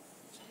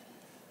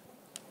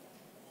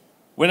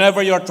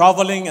 Whenever you're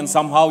traveling and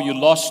somehow you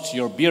lost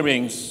your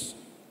bearings,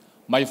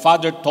 my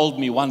father told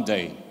me one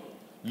day,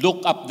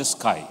 look up the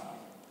sky.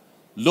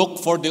 Look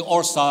for the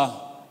Ursa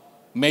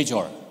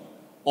Major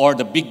or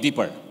the Big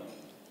Dipper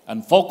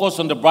and focus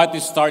on the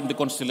brightest star in the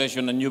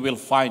constellation and you will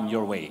find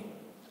your way.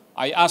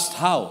 I asked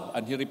how,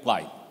 and he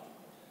replied,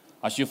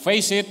 as you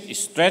face it,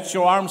 stretch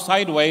your arm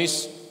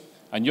sideways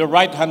and your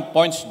right hand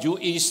points due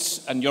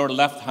east and your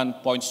left hand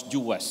points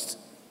due west.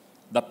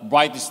 That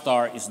bright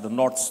star is the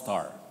North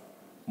Star,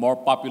 more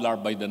popular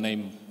by the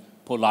name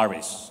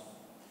Polaris.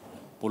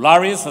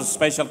 Polaris has a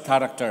special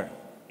character.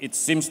 It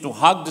seems to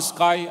hug the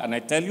sky, and I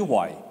tell you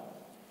why.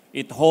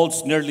 It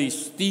holds nearly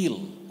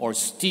still or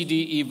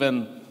steady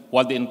even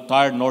while the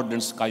entire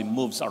northern sky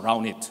moves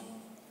around it.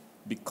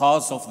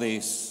 Because of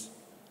this,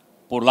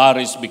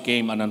 Polaris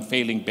became an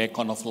unfailing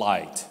beacon of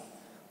light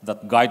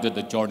that guided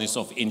the journeys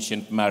of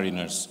ancient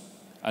mariners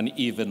and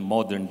even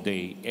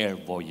modern-day air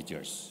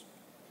voyagers.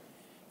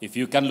 If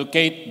you can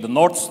locate the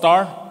North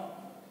Star,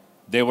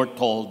 they were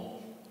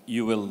told,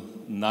 you will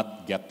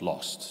not get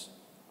lost.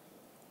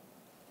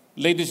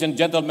 Ladies and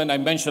gentlemen, I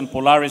mentioned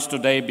Polaris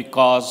today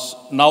because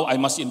now I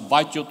must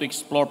invite you to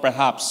explore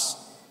perhaps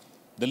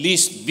the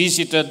least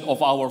visited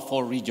of our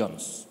 4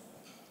 regions.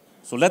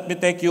 So let me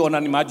take you on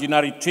an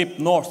imaginary trip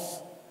north,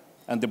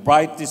 and the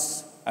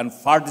brightest and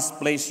farthest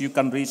place you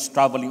can reach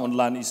traveling on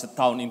land is a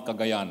town in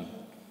Cagayan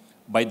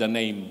by the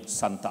name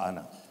Santa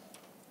Ana.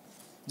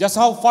 Just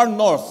how far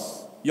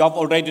north you have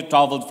already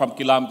traveled from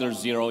kilometer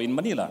 0 in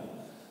Manila?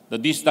 The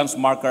distance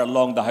marker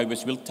along the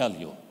highways will tell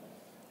you.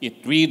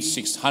 It reads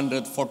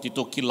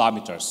 642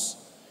 kilometers.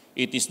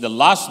 It is the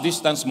last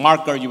distance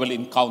marker you will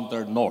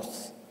encounter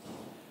north.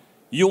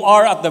 You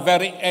are at the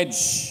very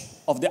edge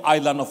of the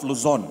island of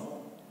Luzon,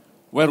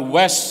 where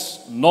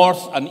west,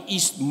 north, and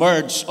east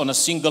merge on a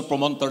single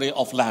promontory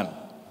of land.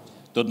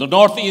 To the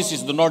northeast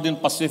is the Northern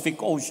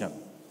Pacific Ocean,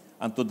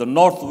 and to the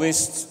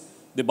northwest,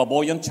 the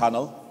Baboyan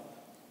Channel.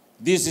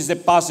 This is the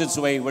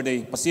passageway where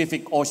the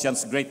Pacific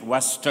Ocean's great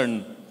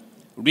western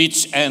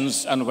reach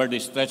ends and where the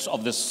stretch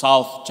of the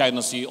South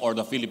China Sea or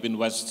the Philippine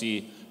West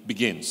Sea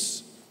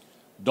begins.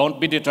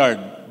 Don't be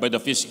deterred by the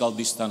physical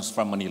distance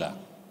from Manila.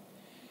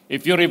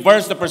 If you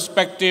reverse the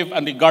perspective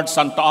and regard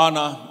Santa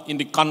Ana in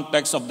the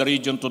context of the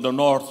region to the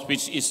north,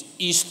 which is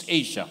East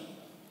Asia,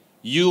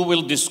 you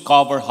will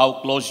discover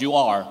how close you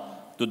are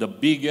to the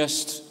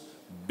biggest,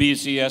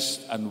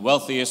 busiest, and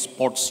wealthiest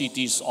port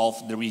cities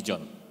of the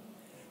region.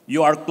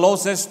 You are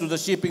closest to the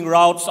shipping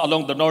routes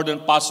along the northern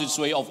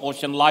passageway of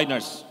ocean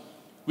liners,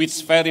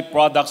 which ferry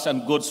products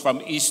and goods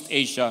from East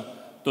Asia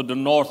to the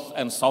North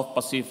and South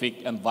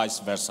Pacific and vice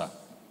versa.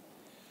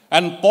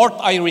 And Port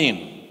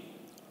Irene,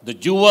 the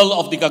jewel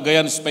of the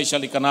Cagayan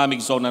Special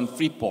Economic Zone and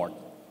Freeport,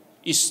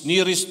 is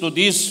nearest to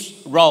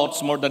these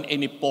routes more than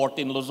any port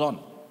in Luzon.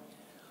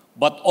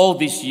 But all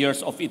these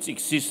years of its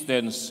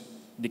existence,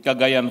 the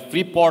Cagayan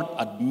Freeport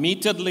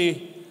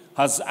admittedly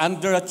has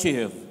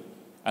underachieved,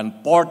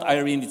 and Port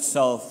Irene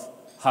itself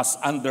has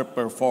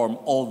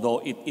underperformed, although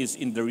it is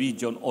in the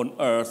region on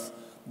Earth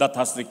that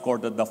has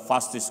recorded the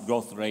fastest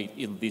growth rate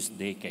in this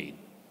decade.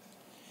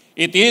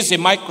 It is a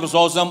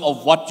microcosm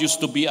of what used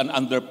to be an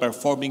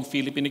underperforming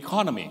Philippine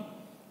economy,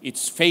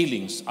 its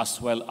failings as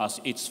well as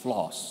its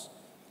flaws.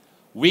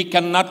 We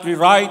cannot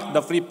rewrite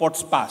the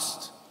Freeport's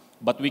past,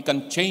 but we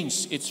can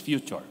change its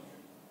future.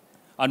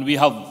 And we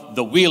have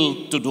the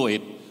will to do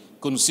it,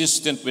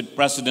 consistent with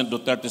President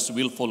Duterte's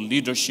willful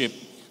leadership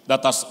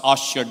that has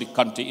ushered the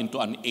country into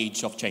an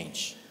age of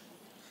change.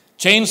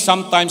 Change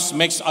sometimes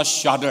makes us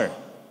shudder,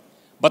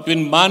 but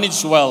when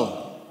managed well,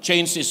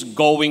 change is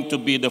going to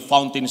be the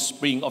fountain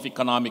spring of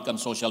economic and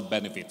social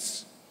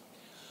benefits.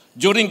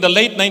 During the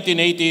late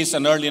 1980s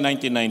and early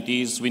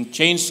 1990s, when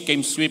change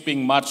came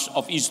sweeping much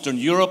of Eastern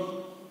Europe,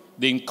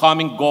 the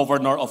incoming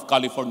governor of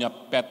California,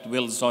 Pat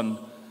Wilson,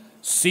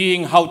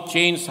 seeing how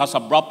change has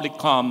abruptly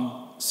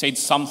come, said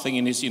something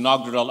in his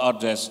inaugural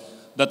address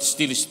that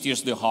still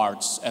stirs the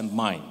hearts and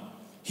mind.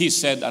 He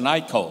said, and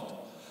I quote,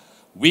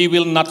 "We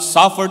will not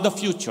suffer the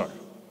future.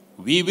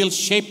 We will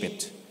shape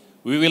it.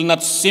 We will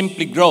not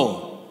simply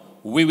grow.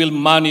 We will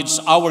manage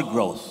our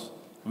growth.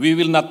 We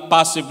will not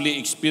passively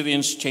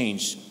experience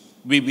change.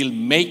 We will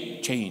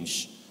make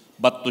change.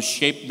 But to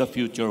shape the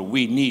future,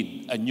 we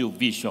need a new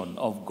vision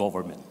of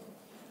government,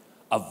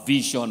 a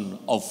vision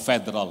of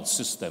federal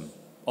system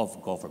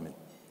of government."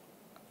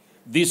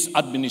 This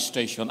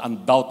administration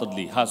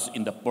undoubtedly has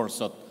in the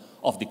pursuit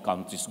of the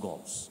country's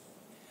goals.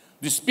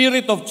 The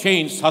spirit of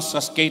change has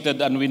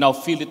cascaded, and we now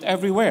feel it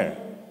everywhere.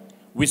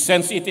 We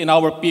sense it in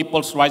our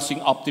people's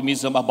rising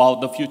optimism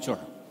about the future,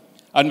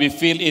 and we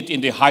feel it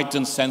in the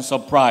heightened sense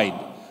of pride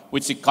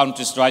which the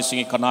country's rising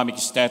economic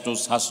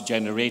status has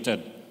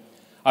generated.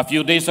 A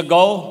few days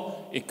ago,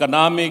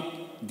 economic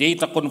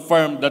data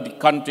confirmed that the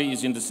country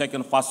is in the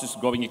second fastest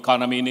growing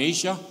economy in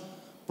Asia,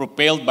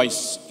 propelled by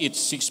its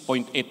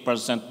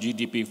 6.8%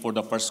 GDP for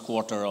the first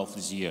quarter of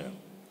this year.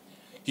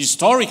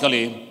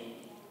 Historically,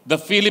 the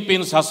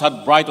Philippines has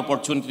had bright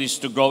opportunities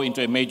to grow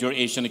into a major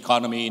Asian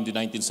economy in the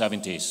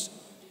 1970s.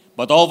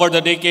 But over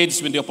the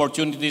decades, when the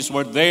opportunities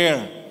were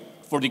there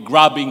for the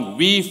grabbing,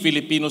 we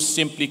Filipinos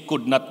simply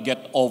could not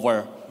get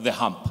over the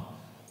hump.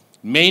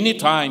 Many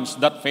times,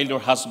 that failure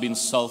has been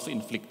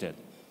self-inflicted.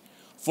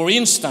 For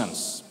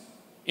instance,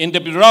 in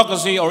the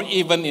bureaucracy or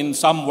even in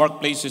some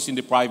workplaces in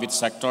the private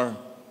sector,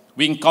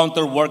 we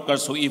encounter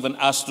workers who even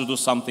ask to do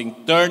something,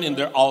 turn in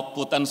their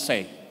output and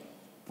say,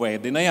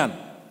 "Pwede na yan."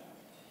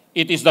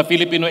 It is the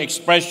Filipino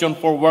expression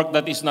for work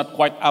that is not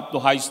quite up to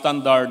high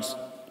standards,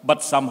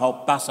 but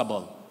somehow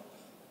passable.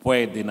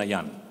 Pwede na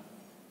yan.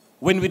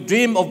 When we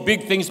dream of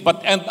big things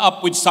but end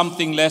up with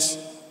something less,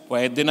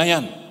 pwede na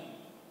yan.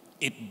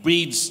 It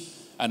breeds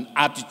an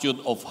attitude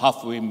of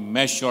halfway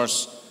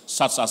measures,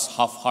 such as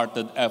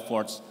half-hearted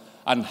efforts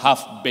and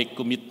half-baked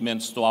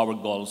commitments to our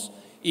goals,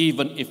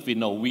 even if we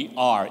know we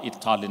are a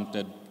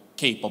talented,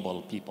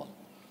 capable people.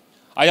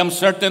 I am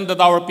certain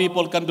that our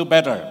people can do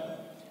better,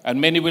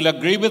 and many will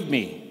agree with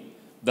me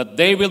that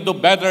they will do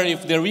better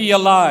if they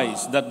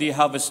realize that they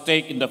have a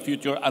stake in the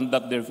future and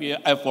that their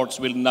efforts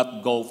will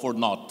not go for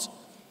naught.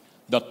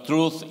 The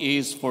truth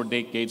is, for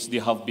decades, they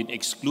have been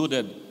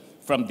excluded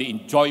from the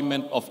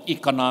enjoyment of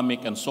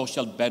economic and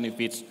social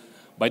benefits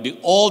by the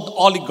old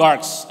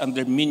oligarchs and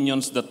their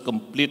minions that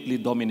completely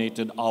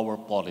dominated our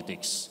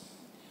politics.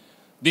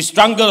 The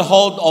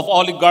stranglehold of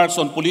oligarchs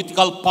on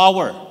political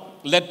power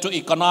led to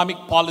economic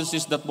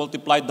policies that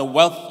multiplied the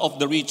wealth of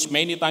the rich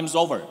many times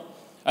over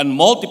and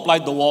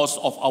multiplied the woes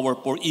of our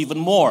poor even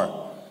more,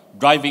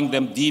 driving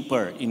them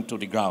deeper into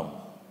the ground.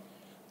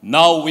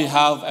 Now we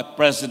have a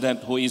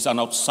president who is an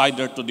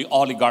outsider to the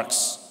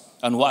oligarchs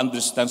and who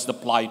understands the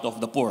plight of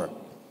the poor.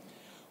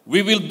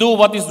 We will do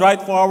what is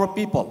right for our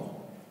people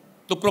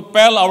to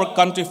propel our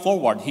country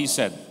forward, he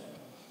said.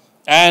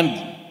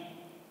 And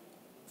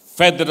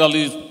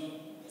federalism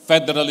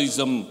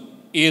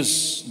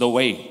is the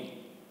way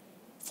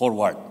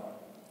forward.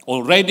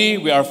 Already,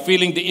 we are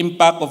feeling the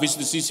impact of his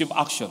decisive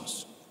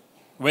actions,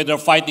 whether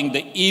fighting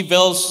the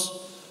evils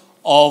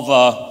of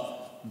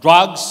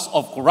drugs,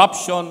 of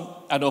corruption,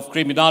 and of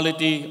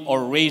criminality,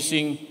 or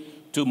racing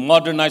to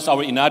modernize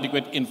our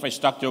inadequate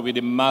infrastructure with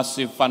a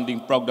massive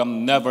funding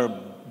program never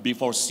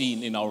before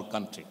seen in our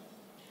country.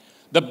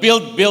 The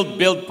Build, Build,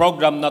 Build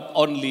program not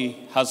only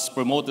has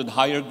promoted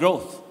higher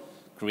growth,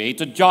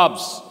 created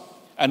jobs,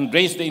 and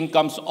raised the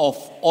incomes of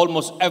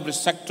almost every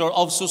sector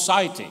of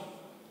society,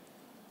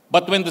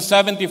 but when the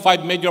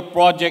 75 major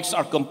projects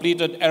are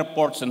completed,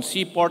 airports and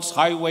seaports,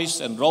 highways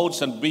and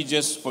roads and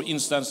bridges, for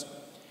instance,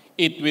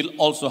 it will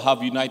also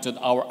have united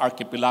our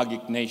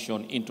archipelagic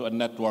nation into a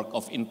network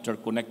of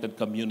interconnected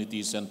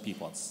communities and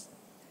peoples.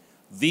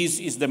 This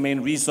is the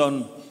main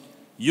reason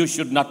you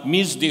should not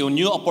miss the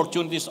new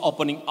opportunities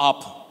opening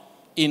up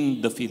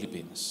in the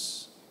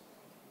Philippines.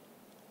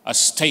 A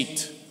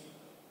state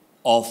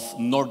of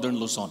Northern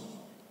Luzon,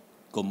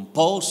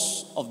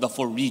 composed of the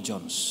 4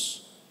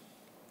 regions,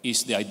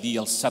 is the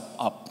ideal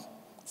setup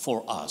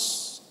for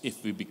us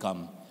if we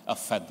become a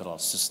federal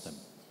system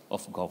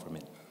of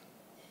government.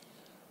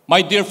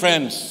 My dear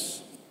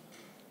friends,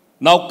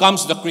 now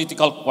comes the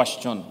critical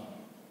question.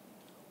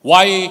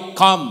 Why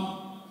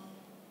come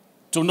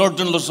to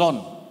Northern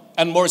Luzon,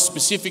 and more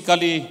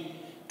specifically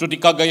to the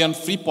Cagayan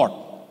Freeport,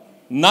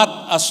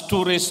 not as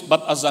tourists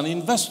but as an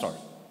investor?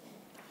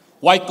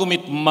 Why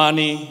commit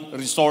money,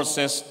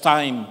 resources,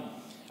 time,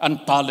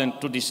 and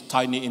talent to this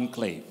tiny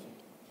enclave?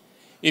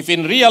 If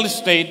in real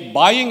estate,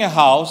 buying a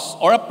house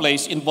or a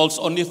place involves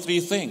only 3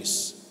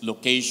 things: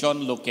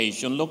 location,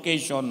 location,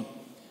 location,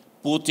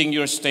 putting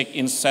your stake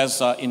in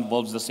CEZA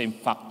involves the same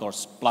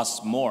factors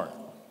plus more.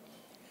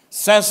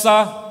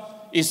 CEZA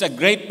is a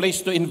great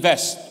place to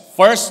invest.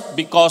 First,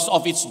 because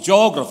of its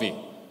geography.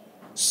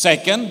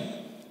 Second,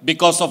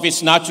 because of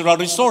its natural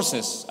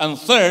resources. And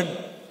third,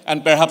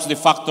 and perhaps the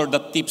factor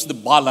that tips the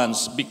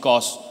balance,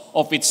 because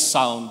of its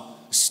sound,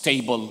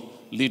 stable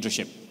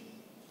leadership.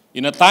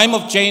 In a time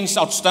of change,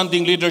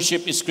 outstanding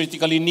leadership is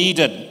critically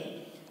needed.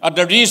 At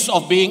the risk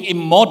of being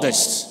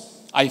immodest,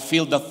 I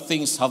feel that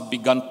things have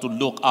begun to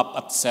look up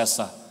at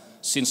CEZA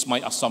since my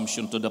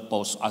assumption to the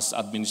post as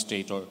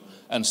Administrator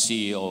and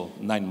CEO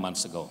 9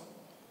 months ago.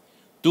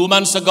 2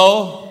 months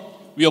ago,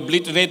 we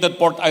obliterated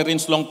Port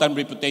Irene's long-time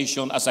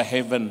reputation as a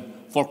haven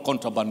for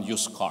contraband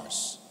used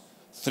cars.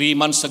 3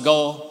 months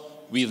ago,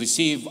 we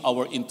received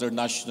our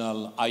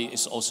international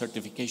ISO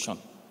certification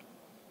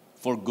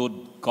for good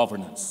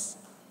governance.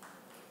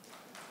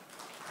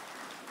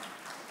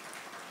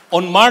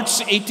 On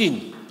March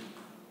 18,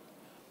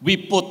 we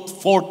put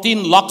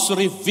 14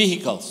 luxury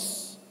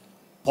vehicles,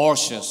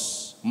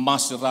 Porsches,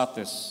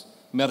 Maseratis,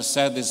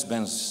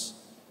 Mercedes-Benz,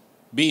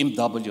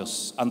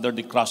 BMWs, under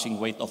the crushing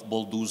weight of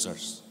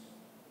bulldozers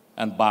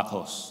and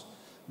backhoes.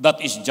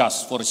 That is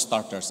just for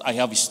starters. I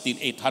have still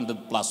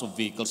 800 plus of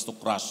vehicles to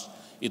crush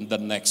in the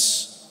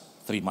next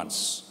 3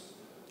 months.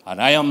 And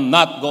I am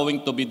not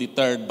going to be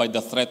deterred by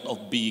the threat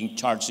of being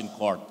charged in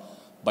court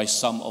by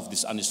some of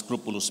these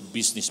unscrupulous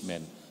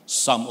businessmen.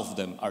 Some of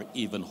them are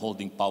even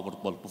holding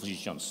powerful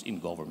positions in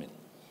government.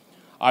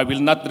 I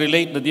will not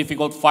relate the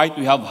difficult fight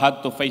we have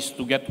had to face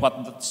to get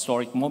that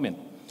historic moment.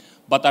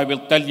 But I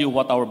will tell you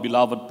what our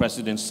beloved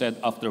President said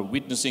after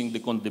witnessing the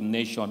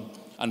condemnation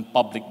and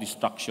public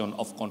destruction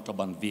of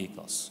contraband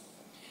vehicles.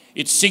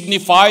 It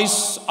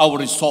signifies our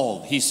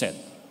resolve, he said,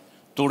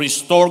 to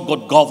restore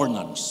good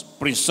governance,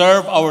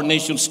 preserve our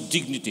nation's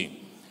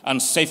dignity,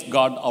 and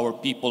safeguard our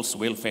people's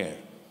welfare.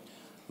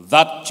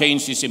 That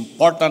change is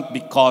important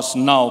because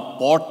now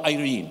Port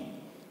Irene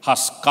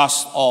has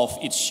cast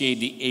off its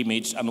shady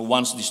image and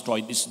once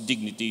destroyed its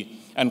dignity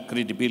and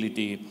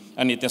credibility,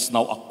 and it has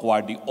now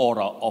acquired the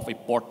aura of a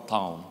port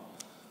town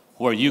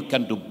where you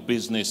can do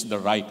business the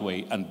right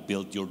way and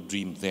build your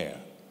dream there.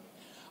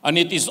 And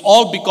it is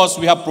all because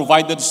we have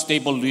provided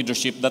stable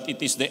leadership that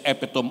it is the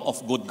epitome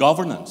of good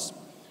governance,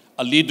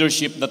 a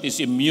leadership that is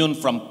immune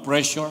from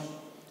pressure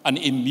and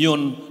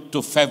immune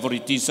to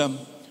favoritism,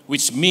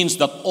 which means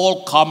that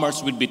all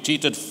comers will be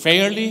treated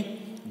fairly,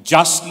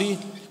 justly,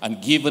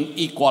 and given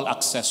equal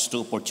access to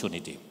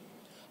opportunity.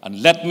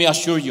 And let me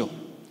assure you,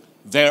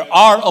 there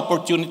are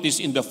opportunities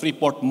in the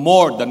Freeport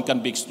more than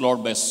can be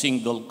explored by a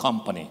single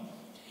company.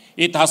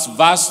 It has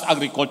vast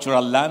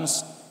agricultural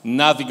lands,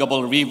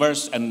 navigable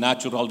rivers, and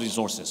natural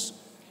resources.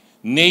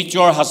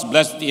 Nature has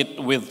blessed it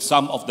with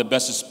some of the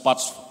best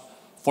spots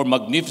for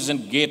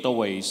magnificent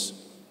getaways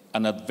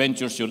and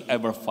adventures you'll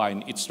ever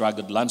find. Its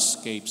rugged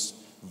landscapes,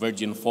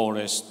 virgin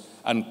forest,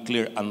 and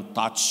clear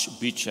untouched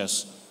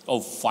beaches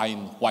of fine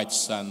white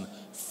sand,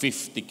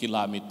 50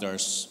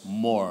 kilometers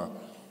more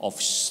of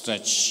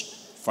stretch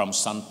from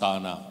Santa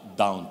Ana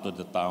down to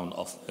the town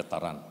of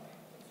Cataran.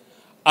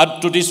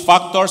 Add to these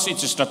factors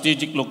its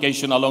strategic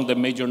location along the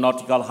major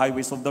nautical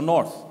highways of the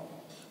north,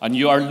 and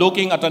you are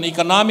looking at an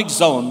economic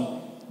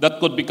zone that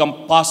could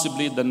become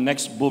possibly the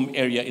next boom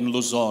area in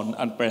Luzon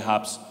and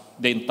perhaps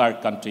the entire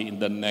country in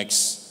the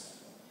next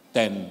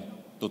 10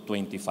 to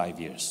 25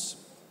 years.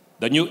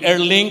 The new air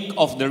link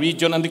of the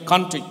region and the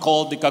country,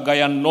 called the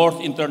Cagayan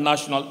North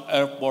International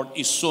Airport,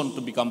 is soon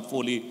to become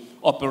fully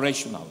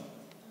operational.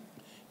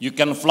 You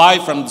can fly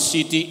from the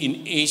city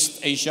in East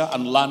Asia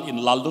and land in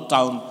Laldo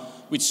town,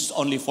 which is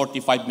only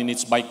 45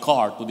 minutes by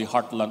car to the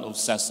heartland of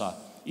CEZA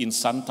in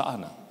Santa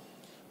Ana.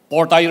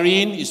 Port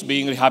Irene is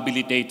being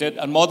rehabilitated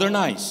and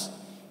modernized.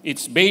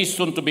 Its base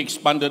soon to be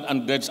expanded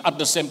and dredged at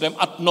the same time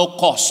at no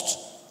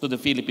cost to the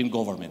Philippine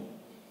government.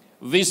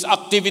 These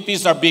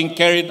activities are being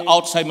carried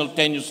out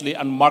simultaneously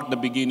and mark the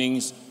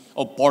beginnings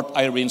of Port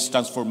Irene's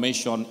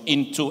transformation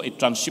into a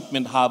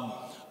transshipment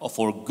hub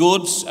for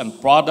goods and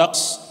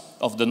products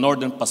of the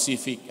Northern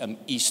Pacific and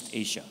East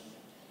Asia.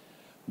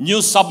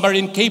 New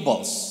submarine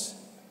cables,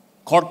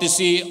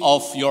 courtesy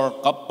of your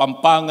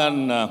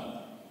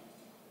Kapampangan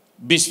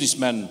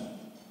businessman,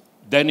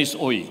 Dennis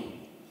Uy,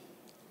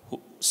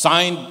 who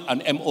signed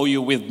an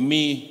MOU with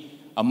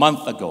me a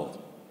month ago,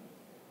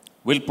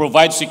 will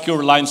provide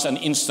secure lines and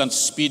instant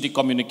speedy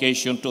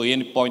communication to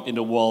any point in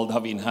the world,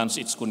 have enhanced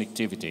its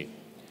connectivity.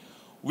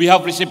 We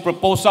have received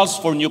proposals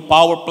for new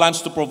power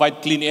plants to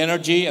provide clean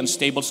energy and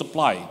stable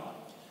supply,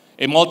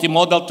 a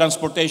multimodal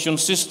transportation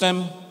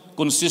system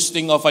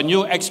consisting of a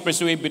new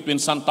expressway between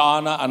Santa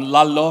Ana and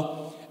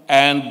Lalo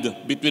and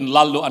between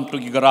Lalo and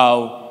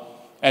Tuguegarao,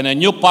 and a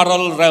new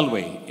parallel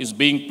railway is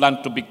being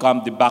planned to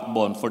become the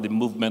backbone for the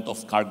movement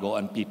of cargo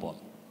and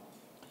people.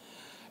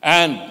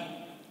 And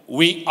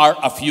we are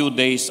a few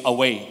days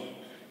away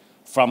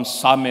from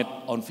Summit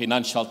on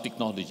Financial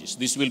Technologies.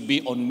 This will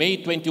be on May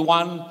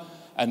 21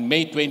 and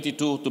May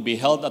 22 to be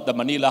held at the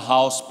Manila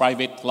House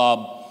Private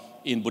Club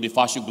in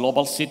Bonifacio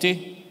Global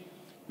City.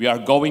 We are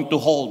going to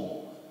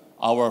hold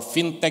our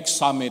FinTech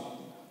Summit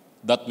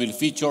that will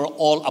feature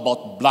all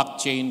about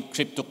blockchain,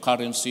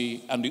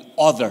 cryptocurrency, and the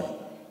other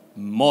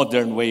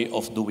modern way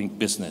of doing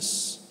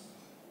business.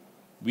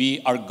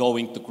 We are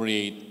going to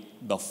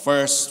create the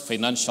first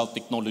financial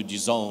technology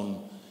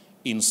zone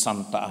in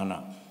Santa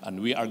Ana,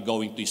 and we are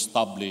going to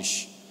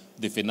establish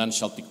the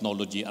Financial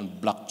Technology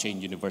and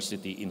Blockchain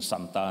University in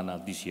Santa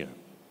Ana this year.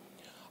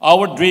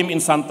 Our dream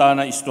in Santa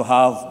Ana is to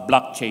have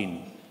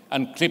blockchain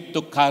and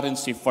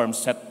cryptocurrency firms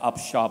set up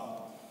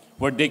shop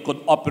where they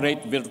could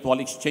operate virtual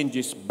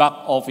exchanges, back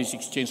office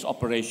exchange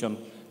operation,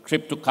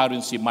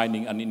 cryptocurrency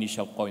mining, and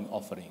initial coin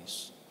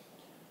offerings.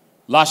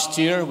 Last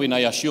year, when I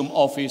assumed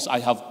office, I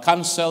have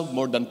canceled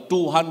more than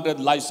 200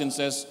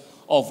 licenses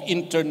of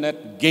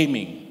internet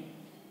gaming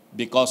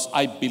because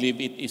I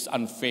believe it is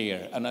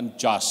unfair and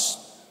unjust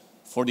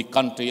for the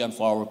country and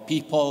for our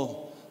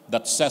people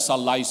that CEZA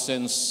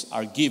license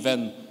are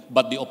given,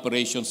 but the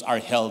operations are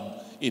held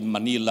in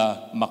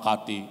Manila,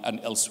 Makati, and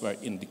elsewhere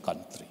in the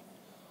country.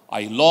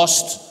 I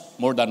lost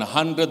more than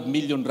 100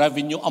 million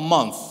revenue a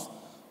month,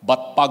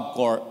 but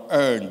PAGCOR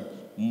earned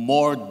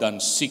more than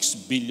 6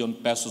 billion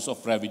pesos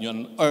of revenue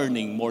and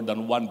earning more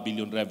than 1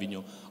 billion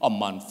revenue a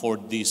month for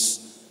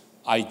these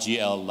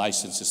IGL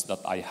licenses that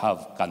I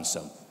have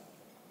canceled.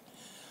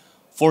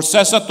 For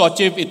CEZA to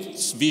achieve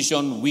its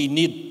vision, we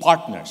need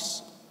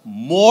partners,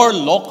 more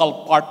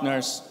local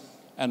partners,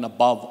 and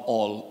above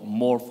all,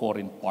 more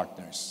foreign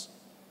partners.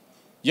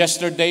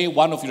 Yesterday,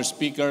 one of your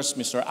speakers,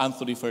 Mr.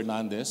 Anthony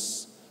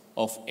Fernandez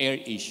of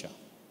AirAsia,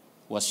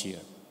 was here.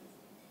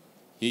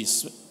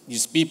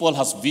 His people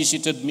has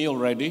visited me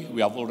already.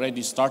 We have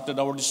already started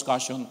our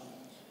discussion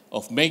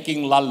of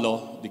making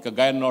Lalo, the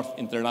Cagayan North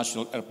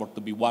International Airport,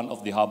 to be one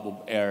of the hub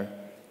of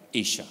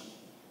AirAsia.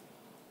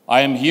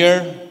 I am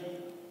here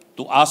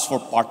to ask for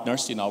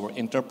partners in our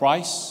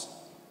enterprise.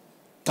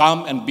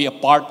 Come and be a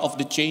part of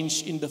the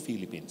change in the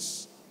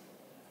Philippines.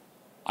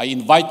 I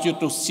invite you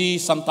to see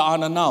Santa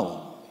Ana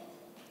now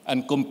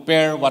and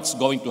compare what's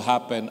going to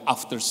happen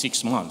after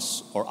 6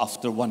 months or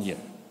after 1 year.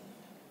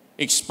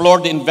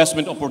 Explore the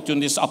investment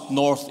opportunities up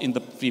north in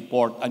the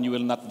Freeport and you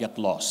will not get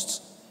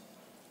lost.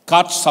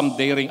 Catch some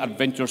daring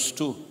adventures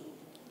too.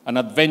 An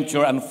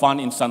adventure and fun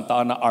in Santa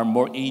Ana are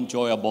more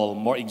enjoyable,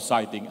 more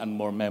exciting, and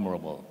more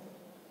memorable.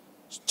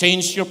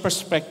 Change your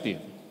perspective.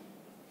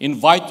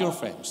 Invite your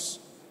friends.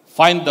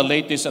 Find the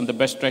latest and the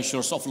best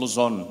treasures of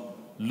Luzon.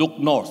 Look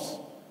north.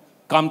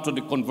 Come to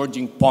the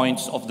converging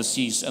points of the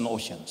seas and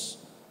oceans.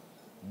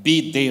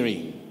 Be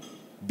daring.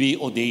 Be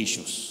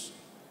audacious.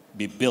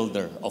 Be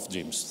builder of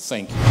dreams.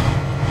 Thank you.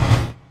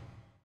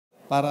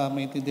 Para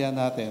maintindihan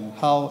natin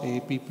how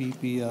a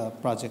PPP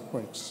project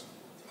works.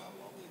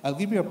 I'll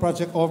give you a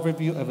project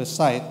overview of a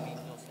site.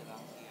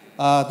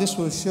 This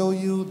will show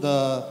you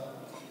the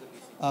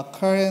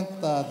current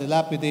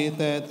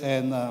dilapidated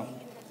and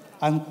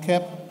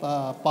unkept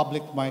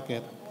public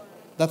market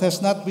that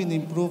has not been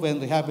improved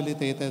and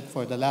rehabilitated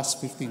for the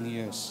last 15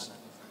 years.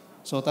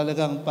 So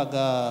talagang pag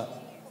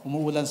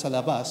umuulan sa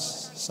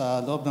labas, sa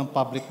loob ng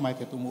public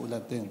market,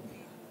 umuulan din.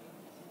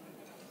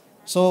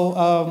 So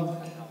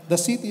the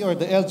city or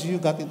the LGU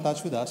got in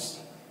touch with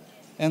us,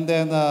 and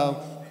then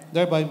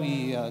thereby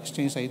we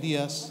exchanged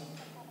ideas.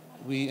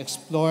 We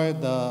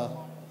explored the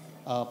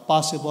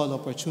possible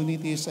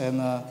opportunities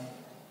and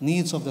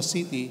needs of the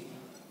city.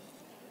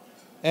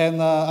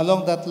 And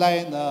along that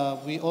line,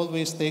 we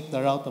always take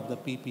the route of the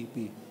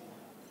PPP.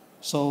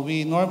 So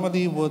we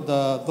normally would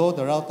go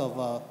the route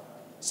of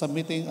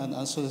submitting an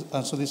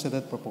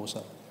unsolicited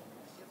proposal.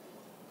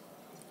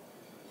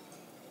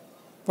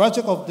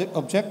 Project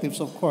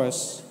objectives, of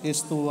course,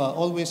 is to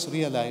always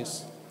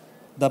realize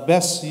the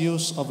best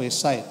use of a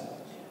site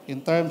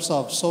in terms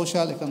of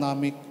social,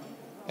 economic,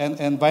 and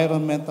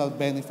environmental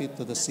benefit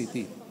to the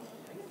city.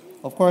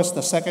 Of course,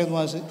 the second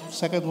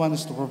one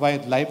is to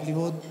provide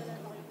livelihood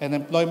and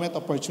employment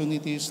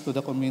opportunities to the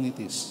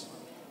communities.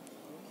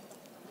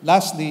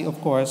 Lastly, of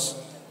course,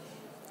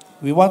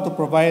 we want to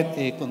provide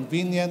a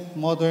convenient,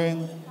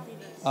 modern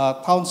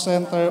town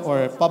center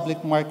or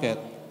public market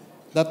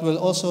that will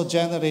also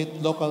generate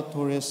local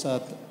tourists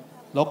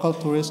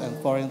and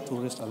foreign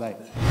tourists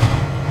alike.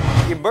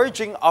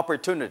 Emerging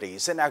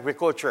opportunities in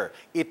agriculture.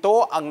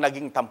 Ito ang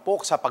naging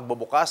tampok sa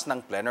pagbubukas ng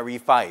Plenary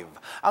 5.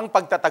 Ang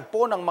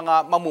pagtatagpo ng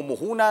mga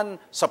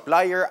mamumuhunan,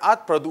 supplier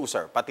at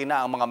producer, pati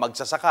na ang mga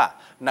magsasaka,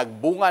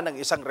 nagbunga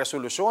ng isang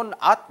resolusyon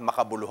at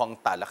makabuluhang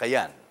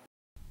talakayan.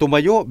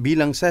 Tumayo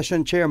bilang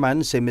session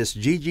chairman si Ms.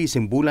 Gigi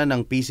Simbulan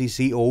ng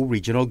PCCO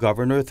Regional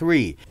Governor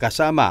 3,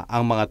 kasama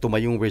ang mga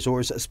tumayong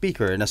resource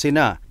speaker na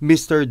sina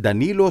Mr.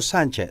 Danilo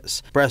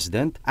Sanchez,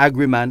 President,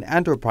 Agriman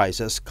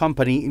Enterprises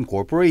Company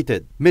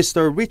Incorporated,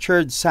 Mr.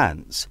 Richard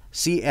Sanz,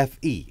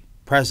 CFE,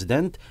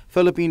 President,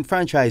 Philippine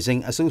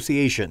Franchising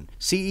Association,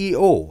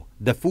 CEO,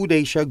 The Food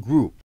Asia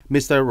Group,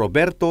 Mr.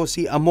 Roberto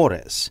C.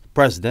 Amores,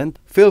 President,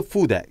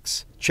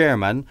 PhilFoodex,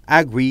 Chairman,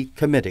 Agri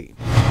Committee.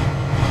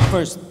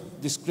 First,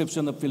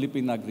 description of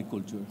Philippine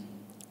agriculture.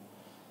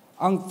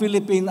 Ang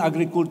Philippine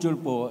agriculture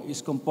po is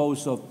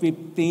composed of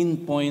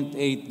 15.8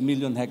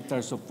 million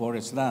hectares of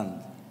forest land,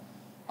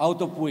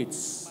 out of which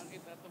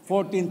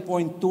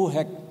 14.2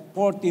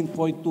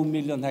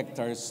 million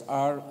hectares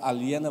are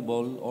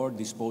alienable or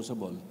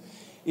disposable.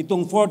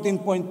 Itong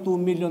 14.2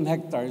 million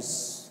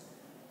hectares,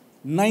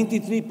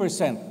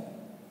 93%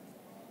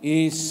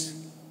 is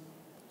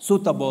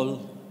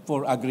suitable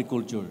for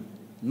agriculture.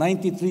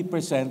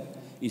 93%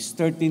 is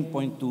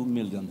 13.2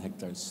 million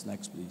hectares.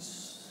 Next,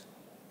 please.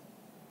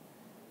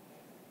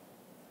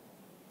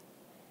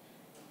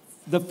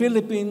 The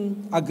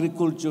Philippine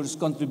agriculture's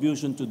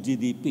contribution to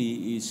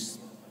GDP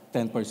is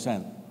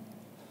 10%.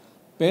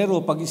 Pero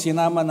pag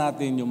isinama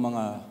natin yung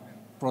mga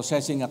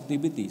processing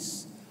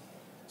activities,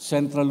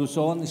 Central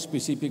Luzon,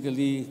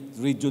 specifically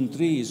Region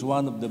 3, is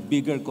one of the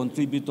bigger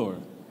contributor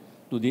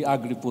to the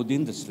agri-food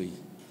industry.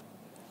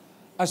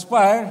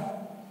 Aspire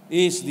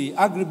is the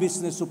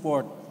agribusiness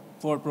support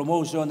for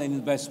promotion and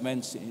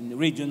investments in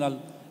regional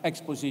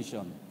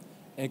exposition,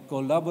 a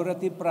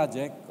collaborative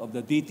project of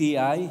the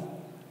DTI,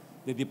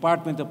 the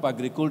Department of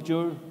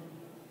Agriculture,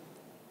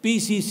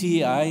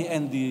 PCCI,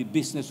 and the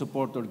business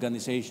support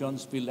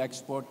organizations,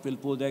 PhilExport,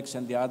 PhilFoodX,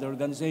 and the other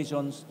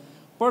organizations,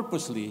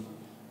 purposely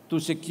to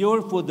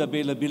secure food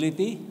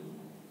availability,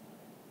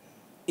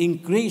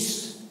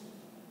 increase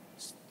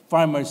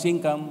farmers'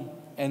 income,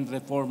 and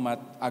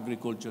reformat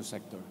agriculture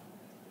sector.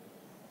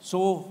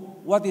 So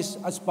what is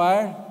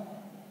Aspire?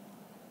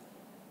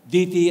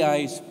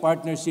 DTI's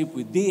partnership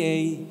with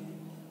DA,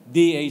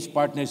 DA's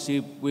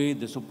partnership with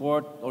the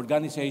support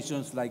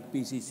organizations like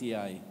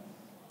PCCI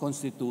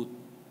constitute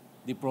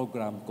the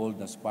program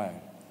called Aspire.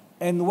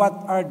 And what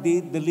are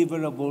the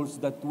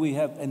deliverables that we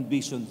have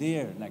envisioned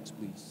here? Next,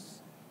 please.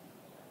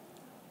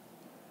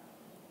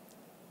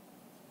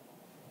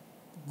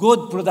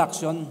 Good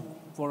production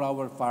for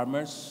our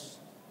farmers,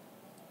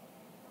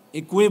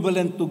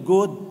 equivalent to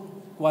good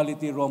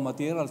quality raw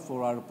materials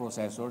for our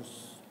processors,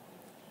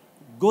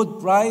 good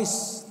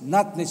price,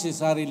 not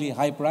necessarily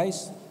high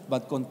price,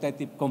 but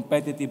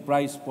competitive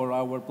price for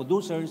our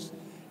producers,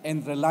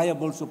 and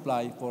reliable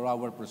supply for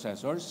our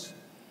processors,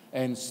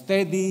 and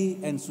steady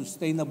and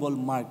sustainable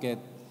market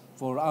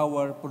for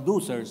our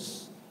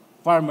producers,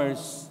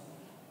 farmers,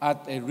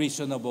 at a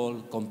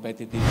reasonable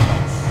competitive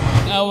price.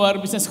 Our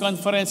business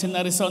conference in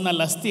Arizona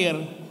last year,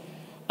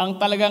 ang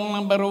talagang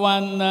number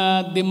one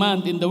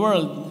demand in the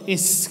world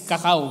is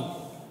cacao.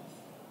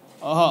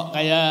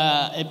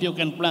 Kaya if you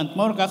can plant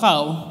more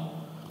cacao,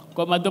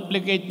 kung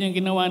ma-duplicate nyo yung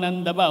ginawa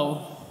ng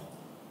Davao,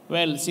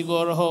 well,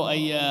 siguro ho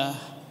ay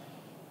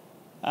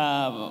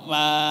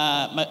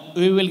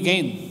we will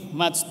gain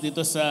much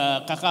dito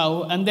sa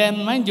cacao. And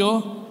then, mind you,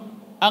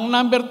 ang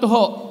number 2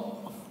 ho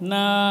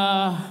na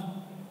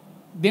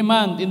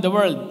demand in the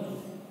world,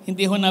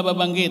 hindi ho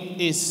nababanggit,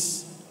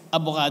 is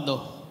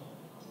avocado.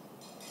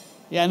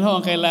 Yan ho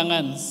ang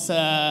kailangan sa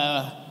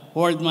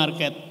world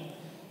market.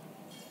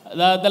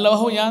 Dalawa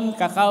ho yan,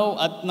 cacao,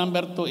 at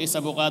number 2 is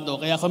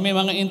avocado. Kaya kung may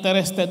mga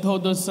interested ho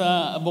doon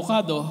sa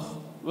avocado,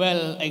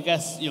 well, I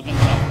guess you can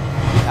try.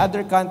 In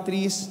other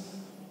countries,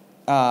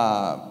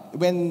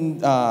 when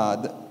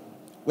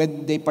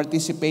they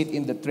participate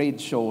in the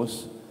trade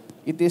shows,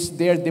 it is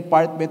their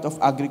Department of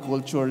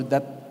Agriculture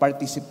that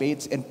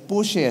participates and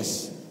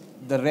pushes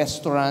the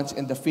restaurants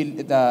and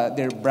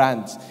their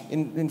brands.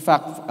 In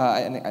fact,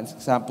 an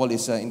example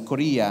is in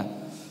Korea.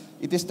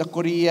 It is the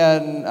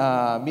Korean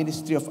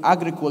Ministry of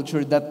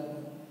Agriculture that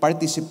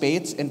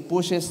participates and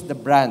pushes the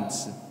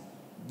brands,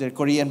 the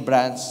Korean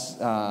brands,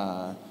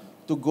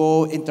 to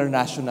go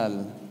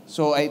international.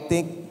 So I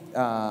think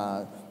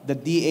the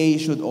DA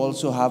should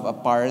also have a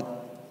part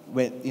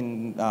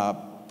in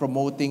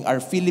promoting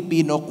our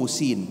Filipino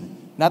cuisine.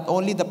 Not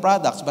only the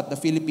products, but the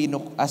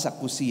Filipino as a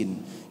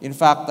cuisine. In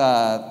fact,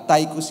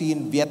 Thai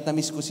cuisine,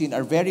 Vietnamese cuisine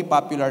are very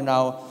popular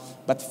now,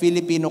 but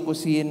Filipino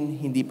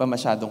cuisine, hindi pa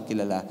masyadong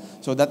kilala.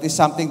 So that is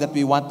something that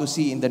we want to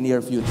see in the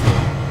near future.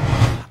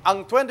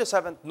 Ang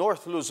 27th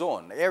North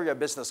Luzon Area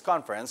Business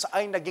Conference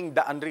ay naging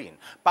daan rin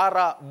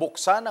para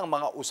buksan ang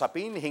mga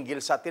usapin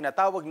hinggil sa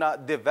tinatawag na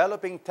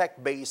Developing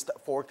Tech-Based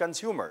for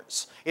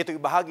Consumers. Ito'y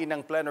bahagi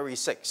ng Plenary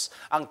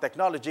 6, ang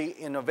Technology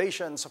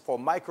Innovations for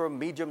Micro,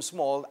 Medium,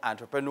 Small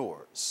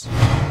Entrepreneurs.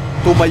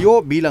 Tumayo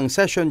bilang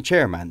session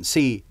chairman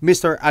si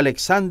Mr.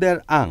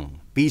 Alexander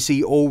Ang,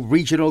 PCO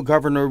Regional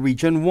Governor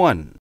Region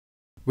 1.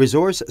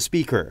 Resource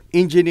Speaker,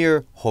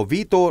 Engineer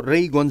Jovito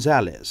Rey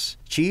Gonzalez,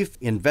 Chief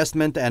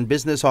Investment and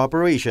Business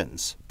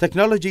Operations,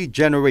 Technology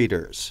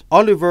Generators,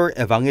 Oliver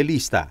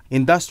Evangelista,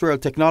 Industrial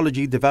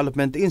Technology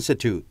Development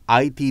Institute,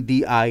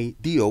 ITDI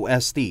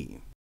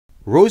DOST,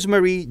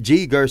 Rosemary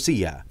G.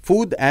 Garcia,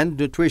 Food and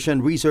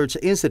Nutrition Research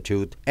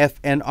Institute,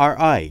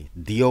 FNRI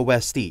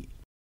DOST,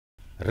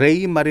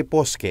 Ray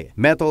Mariposque,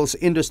 Metals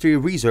Industry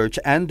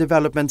Research and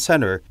Development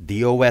Center,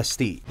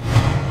 DOST.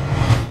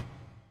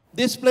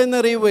 This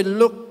plenary will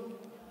look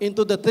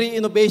into the 3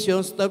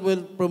 innovations that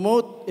will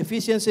promote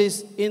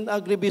efficiencies in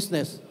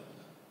agribusiness.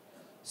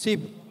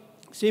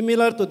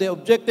 Similar to the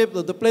objective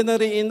of the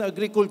plenary in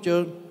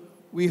agriculture,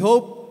 we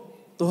hope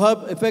to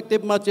have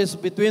effective matches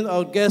between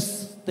our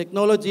guest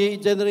technology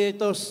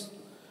generators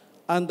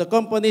and the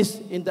companies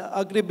in the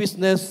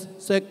agribusiness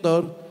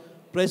sector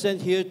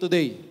present here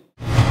today.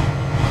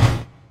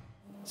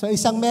 So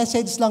isang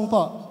message lang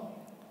po.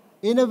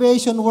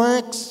 Innovation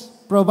works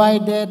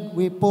provided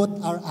we put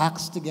our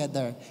acts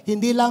together.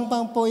 Hindi lang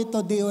pang po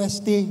ito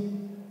DOST.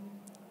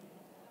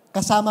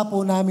 Kasama po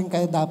namin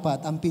kayo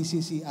dapat, ang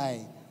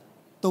PCCI,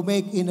 to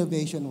make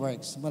innovation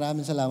works.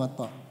 Maraming salamat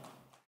po.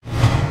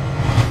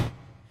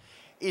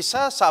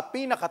 Isa sa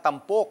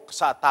pinakatampok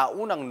sa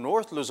taunang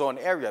North Luzon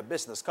Area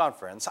Business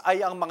Conference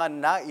ay ang mga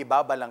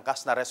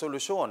naibabalangkas na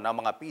resolusyon ng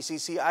mga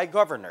PCCI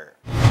governor.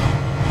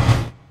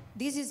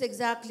 This is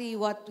exactly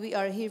what we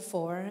are here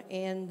for,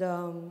 and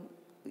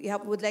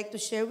would like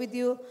to share with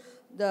you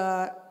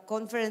the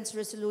conference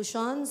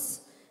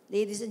resolutions.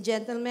 Ladies and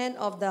gentlemen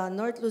of the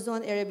North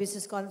Luzon Area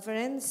Business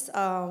Conference,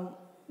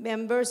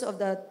 members of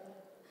the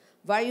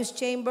various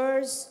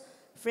chambers,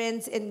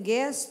 friends and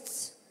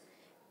guests,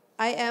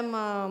 I am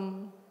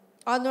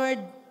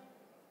honored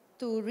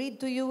to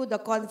read to you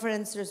the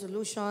conference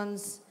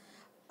resolutions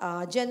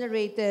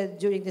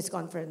generated during this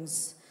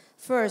conference.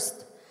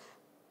 First,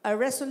 a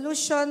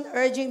resolution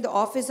urging the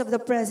Office of the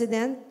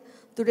President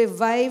to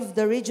revive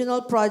the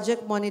regional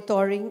project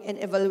monitoring and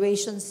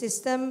evaluation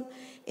system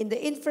in the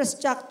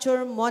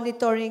Infrastructure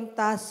Monitoring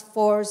Task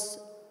Force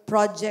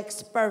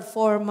Project's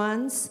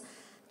Performance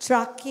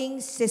Tracking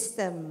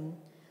System,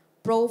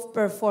 PROF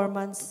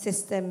Performance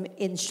System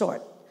in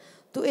short,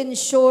 to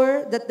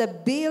ensure that the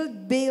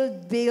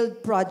build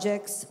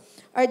projects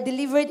are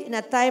delivered in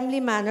a timely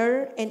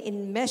manner and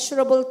in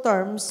measurable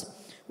terms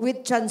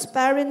with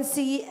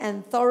transparency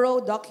and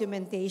thorough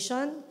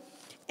documentation,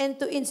 and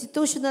to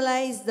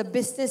institutionalize the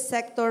business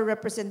sector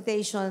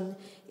representation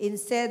in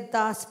said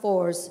task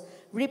force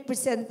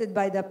represented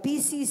by the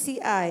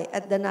PCCI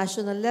at the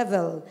national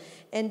level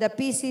and the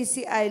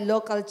PCCI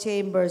local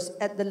chambers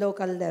at the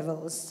local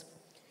levels.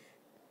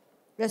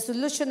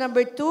 Resolution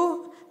number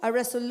 2, a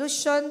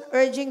resolution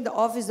urging the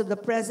Office of the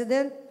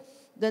President,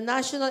 the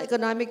National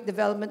Economic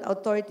Development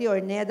Authority or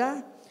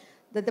NEDA,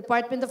 the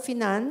Department of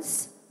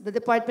Finance, the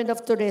Department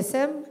of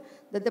Tourism,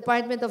 the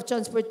Department of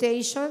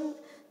Transportation,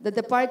 the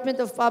Department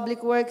of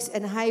Public Works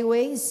and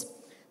Highways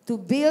to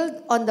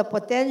build on the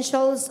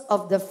potentials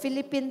of the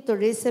Philippine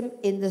tourism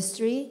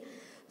industry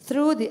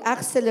through the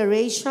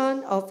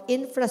acceleration of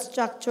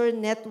infrastructure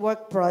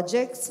network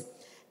projects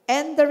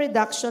and the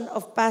reduction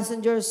of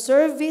passenger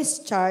service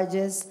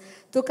charges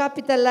to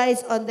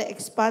capitalize on the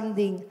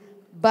expanding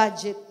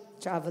budget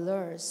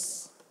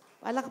travelers.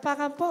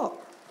 Palakpakan po.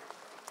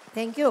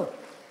 Thank you.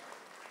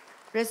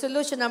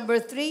 Resolution number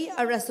 3,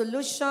 a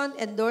resolution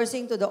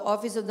endorsing to the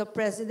Office of the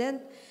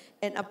President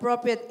and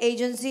appropriate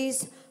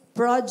agencies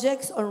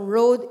projects on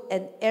road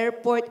and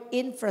airport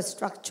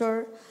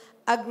infrastructure,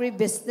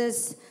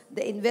 agribusiness,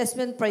 the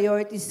investment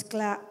priorities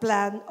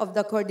plan of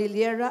the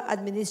Cordillera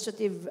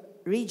Administrative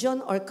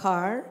Region or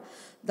CAR,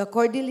 the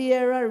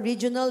Cordillera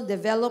Regional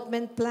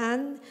Development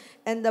Plan,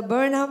 and the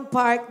Burnham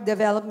Park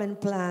Development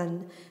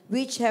Plan,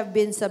 which have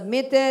been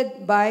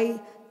submitted by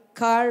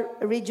CAR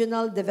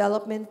Regional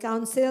Development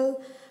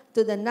Council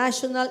to the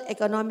National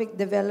Economic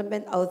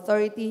Development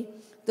Authority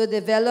to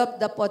develop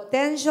the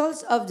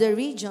potentials of the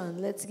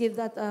region. Let's give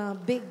that a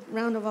big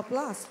round of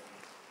applause.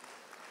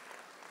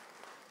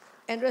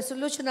 And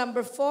resolution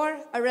number 4,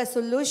 a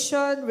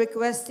resolution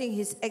requesting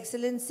His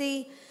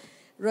Excellency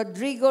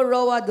Rodrigo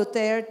Roa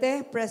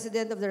Duterte,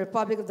 President of the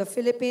Republic of the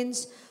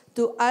Philippines,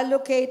 to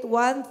allocate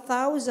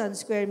 1,000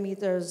 square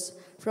meters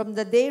from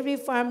the dairy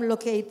farm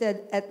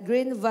located at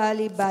Green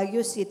Valley,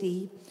 Baguio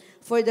City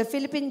for the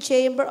Philippine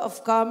Chamber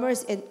of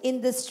Commerce and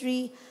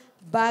Industry,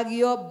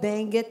 Baguio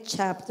Benguet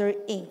Chapter,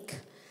 Inc.,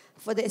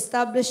 for the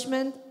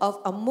establishment of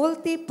a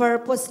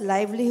multi-purpose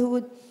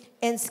livelihood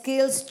and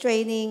skills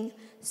training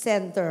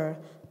center,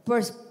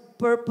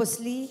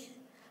 purposely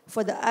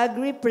for the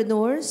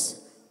agripreneurs,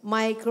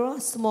 micro,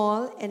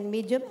 small, and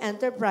medium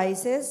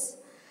enterprises,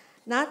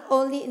 not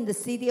only in the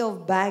city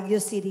of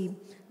Baguio City,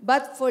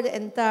 but for the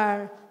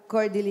entire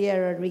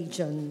Cordillera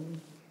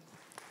region.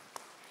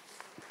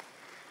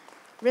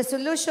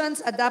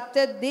 Resolutions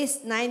adopted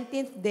this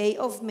 19th day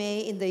of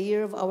May in the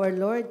year of our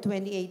Lord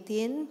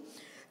 2018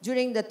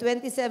 during the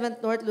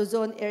 27th North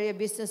Luzon Area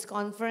Business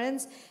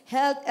Conference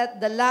held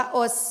at the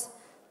Laos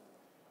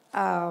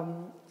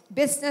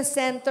Business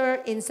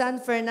Center in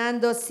San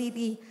Fernando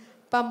City,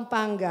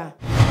 Pampanga.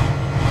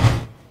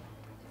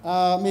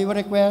 May we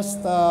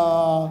request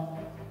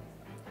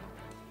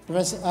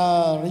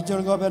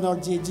Regional Governor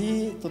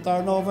Gigi to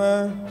turn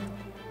over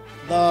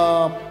the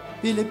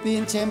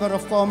Philippine Chamber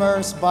of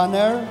Commerce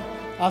banner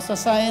as a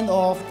sign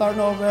of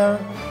turning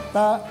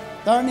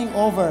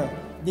over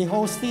the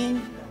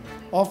hosting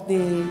of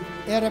the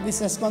Area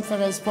Business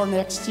Conference for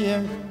next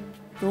year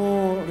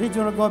to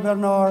Regional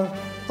Governor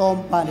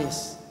Tom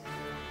Panis.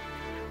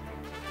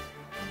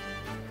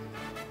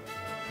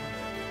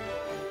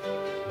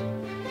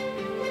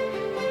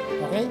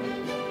 Okay?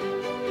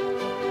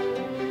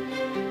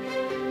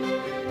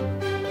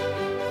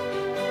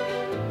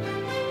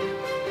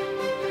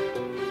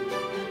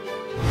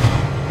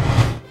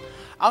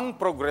 Ang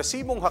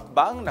progresibong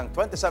hakbang ng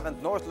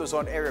 27th North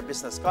Luzon Area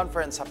Business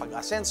Conference sa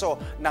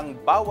pag-asenso ng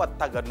bawat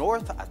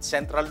taga-North at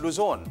Central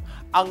Luzon,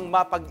 ang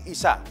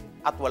mapag-isa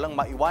at walang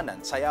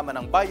maiwanan sa yaman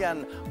ng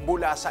bayan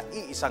mula sa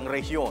iisang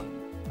rehiyon.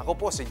 Ako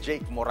po si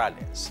Jake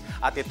Morales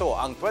at ito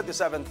ang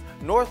 27th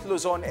North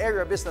Luzon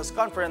Area Business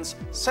Conference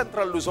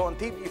Central Luzon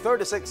TV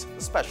 36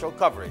 Special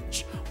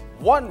Coverage.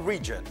 One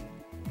region,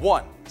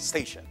 one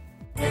station.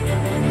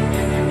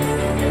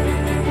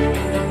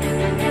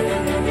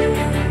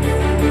 you.